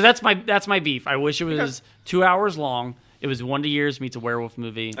 So that's my beef. I wish it was 2 hours long. It was Wonder Years meets a werewolf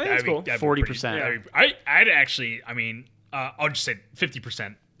movie. I think it's cool. 40%. I'd actually. I mean, I'll just say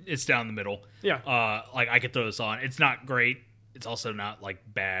 50%. It's down the middle. Yeah. Like I could throw this on. It's not great. It's also not like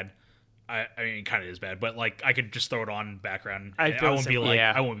bad. I mean, it kind of is bad, but like I could just throw it on in the background. I I feel the won't be same like way.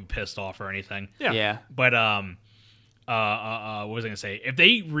 Yeah. I won't be pissed off or anything. Yeah. Yeah. But what was I gonna say? If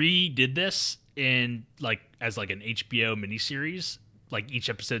they redid this in like as like an HBO miniseries, like each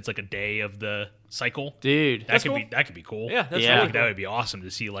episode's like a day of the cycle, Dude. that cool. could be cool. Yeah, that's Yeah. I really think that cool. would be awesome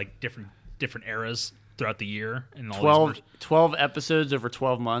to see like different eras throughout the year and all 12, these 12 episodes over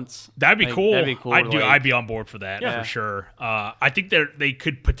 12 months. That'd be Like, cool. that'd be cool I'd to, do. like- I'd be on board for that Yeah. for sure. I think that they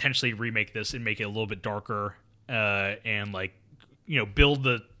could potentially remake this and make it a little bit darker, and like build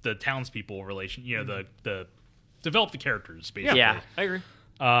the townspeople relation. The develop the characters basically. Yeah. I agree.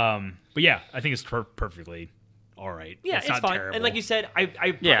 But yeah, I think it's perfectly all right. Yeah, it's not fine. terrible. And like you said, I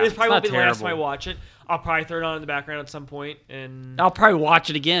Yeah, this it's probably not won't be the last time I terrible. watch it. I'll probably throw it on in the background at some point, and I'll probably watch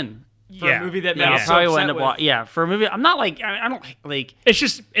it again. for yeah. a movie that Yeah, Matt's I'll so probably upset end up with. Yeah, for a movie, I'm not like I don't like. it's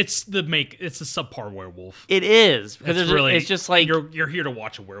the subpar werewolf. It is because It's it's just like you're here to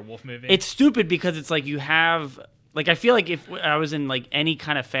watch a werewolf movie. it's stupid because it's like you have like I feel like if I was in like any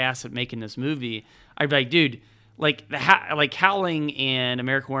kind of fast at making this movie, I'd be like, dude, like like Howling and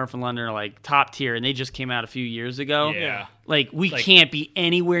American Werewolf in London are like top tier, and they just came out a few years ago. Yeah. Like we Like- can't be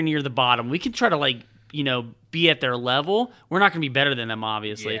anywhere near the bottom. We can try to like be at their level. We're not going to be better than them,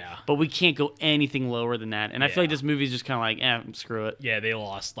 obviously, Yeah. but we can't go anything lower than that. And I feel like Yeah. this movie's just kind of like, screw it. Yeah, they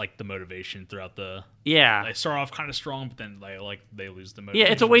lost like the motivation throughout the. Yeah, They start off kind of strong, but then they lose the yeah,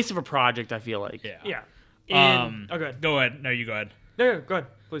 motivation. it's a waste of a project. I feel like. Yeah. Yeah. And, Oh, good. Go ahead. No, you go ahead. No, go ahead,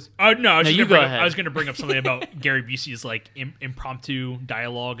 please. Oh no, No, you go ahead. I was going to bring up something about Gary Busey's like impromptu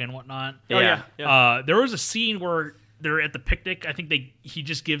dialogue and whatnot. Oh, Yeah. yeah. There was a scene where they're at the picnic. I think he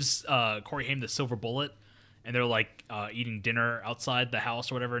just gives Corey Haim the silver bullet, and they're like eating dinner outside the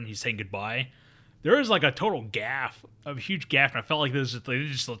house or whatever, and he's saying goodbye. There was like a total gaff, a huge gaff, and I felt like they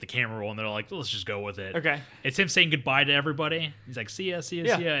just let the camera roll, and they're like, let's just go with it. Okay. It's him saying goodbye to everybody. He's like, see ya,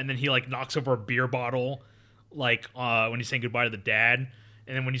 Yeah. and then he like knocks over a beer bottle, like when he's saying goodbye to the dad.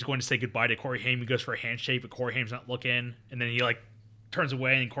 And then when he's going to say goodbye to Corey Haim, he goes for a handshake, but Corey Haim's not looking. And then he like turns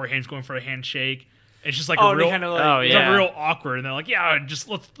away, and Corey Haim's going for a handshake. It's just like Oh, a and real, they kind of like. Oh, it's yeah. like real awkward. And they're like, yeah, just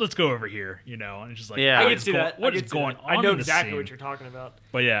let's go over here, And it's just like, Yeah. I what can is see that. What I is can see going that. on? I know in this exactly scene? what you're talking about.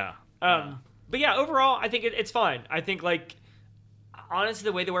 But yeah, But yeah, overall, I think it's fine. I think like honestly,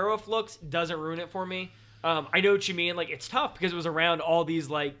 the way the werewolf looks doesn't ruin it for me. I know what you mean. Like it's tough because it was around all these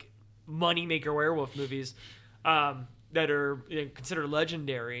like moneymaker werewolf movies that are considered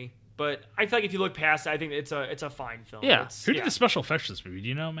legendary. But I feel like if you look past it, I think it's a fine film. Yeah. It's, who did the special effects for this movie? Do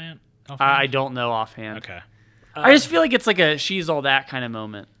you know, man? I don't know offhand. Okay. I just feel like it's like a she's all that kind of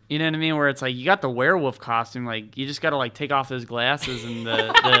moment. You know what I mean? Where it's like you got the werewolf costume, like you just got to like take off those glasses and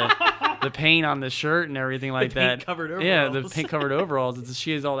the paint on the shirt and everything like that. paint-covered Yeah, the overalls. paint covered overalls. It's a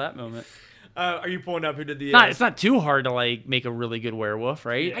she is all that moment. Are you pulling up who did the? It's not too hard to like make a really good werewolf,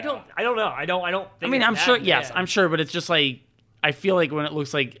 right? I don't know. I don't. Think I mean, it's I'm that sure. bad. Yes, I'm sure, but it's just like I feel like when it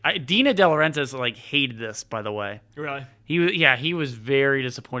looks like Dina De Laurentiis like hated this. By the way, Really? he was very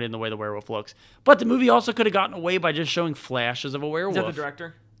disappointed in the way the werewolf looks. But the movie also could have gotten away by just showing flashes of a Is werewolf. that the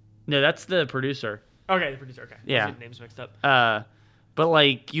director? No, that's the producer. Okay, the producer. Okay. Yeah. I was getting names mixed up. But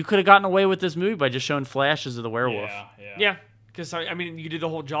like you could have gotten away with this movie by just showing flashes of the werewolf. Yeah, because I mean, you did the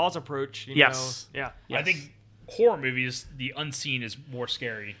whole Jaws approach. Yes. Yeah. I think horror movies, the unseen is more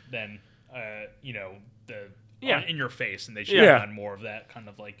scary than the Yeah. in your face, and they should Yeah. have done more of that kind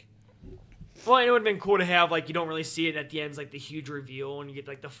of like. Well, it would have been cool to have like you don't really see it at the end, it's like the huge reveal, and you get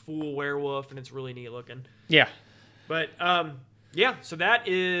like the full werewolf, and it's really neat looking. Yeah. But yeah. So that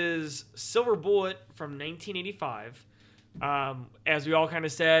is Silver Bullet from 1985. As we all kind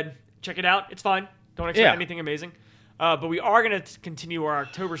of said, check it out. It's fine. Don't expect Yeah. anything amazing. But we are going to continue our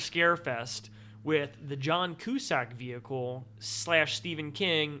October Scarefest with the John Cusack vehicle / Stephen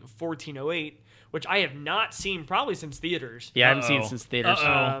King 1408, which I have not seen probably since theaters. Yeah, I haven't seen it Uh-oh. since theaters.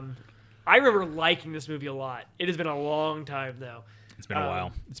 Uh-oh. I remember liking this movie a lot. It has been a long time, though. It's been a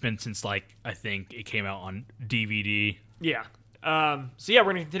while. It's been since I think it came out on DVD. Yeah. So yeah,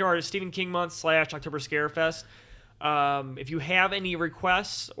 we're gonna continue our Stephen King month / October Scarefest. If you have any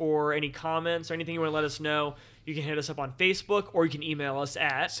requests or any comments or anything you want to let us know, you can hit us up on Facebook or you can email us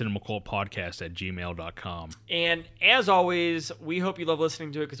at. cinemacultpodcast@gmail.com. And as always, we hope you love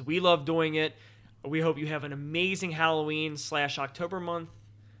listening to it because we love doing it. We hope you have an amazing Halloween / October month.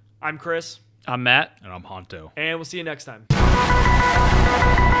 I'm Chris, I'm Matt. And I'm Honto. and we'll see you next time.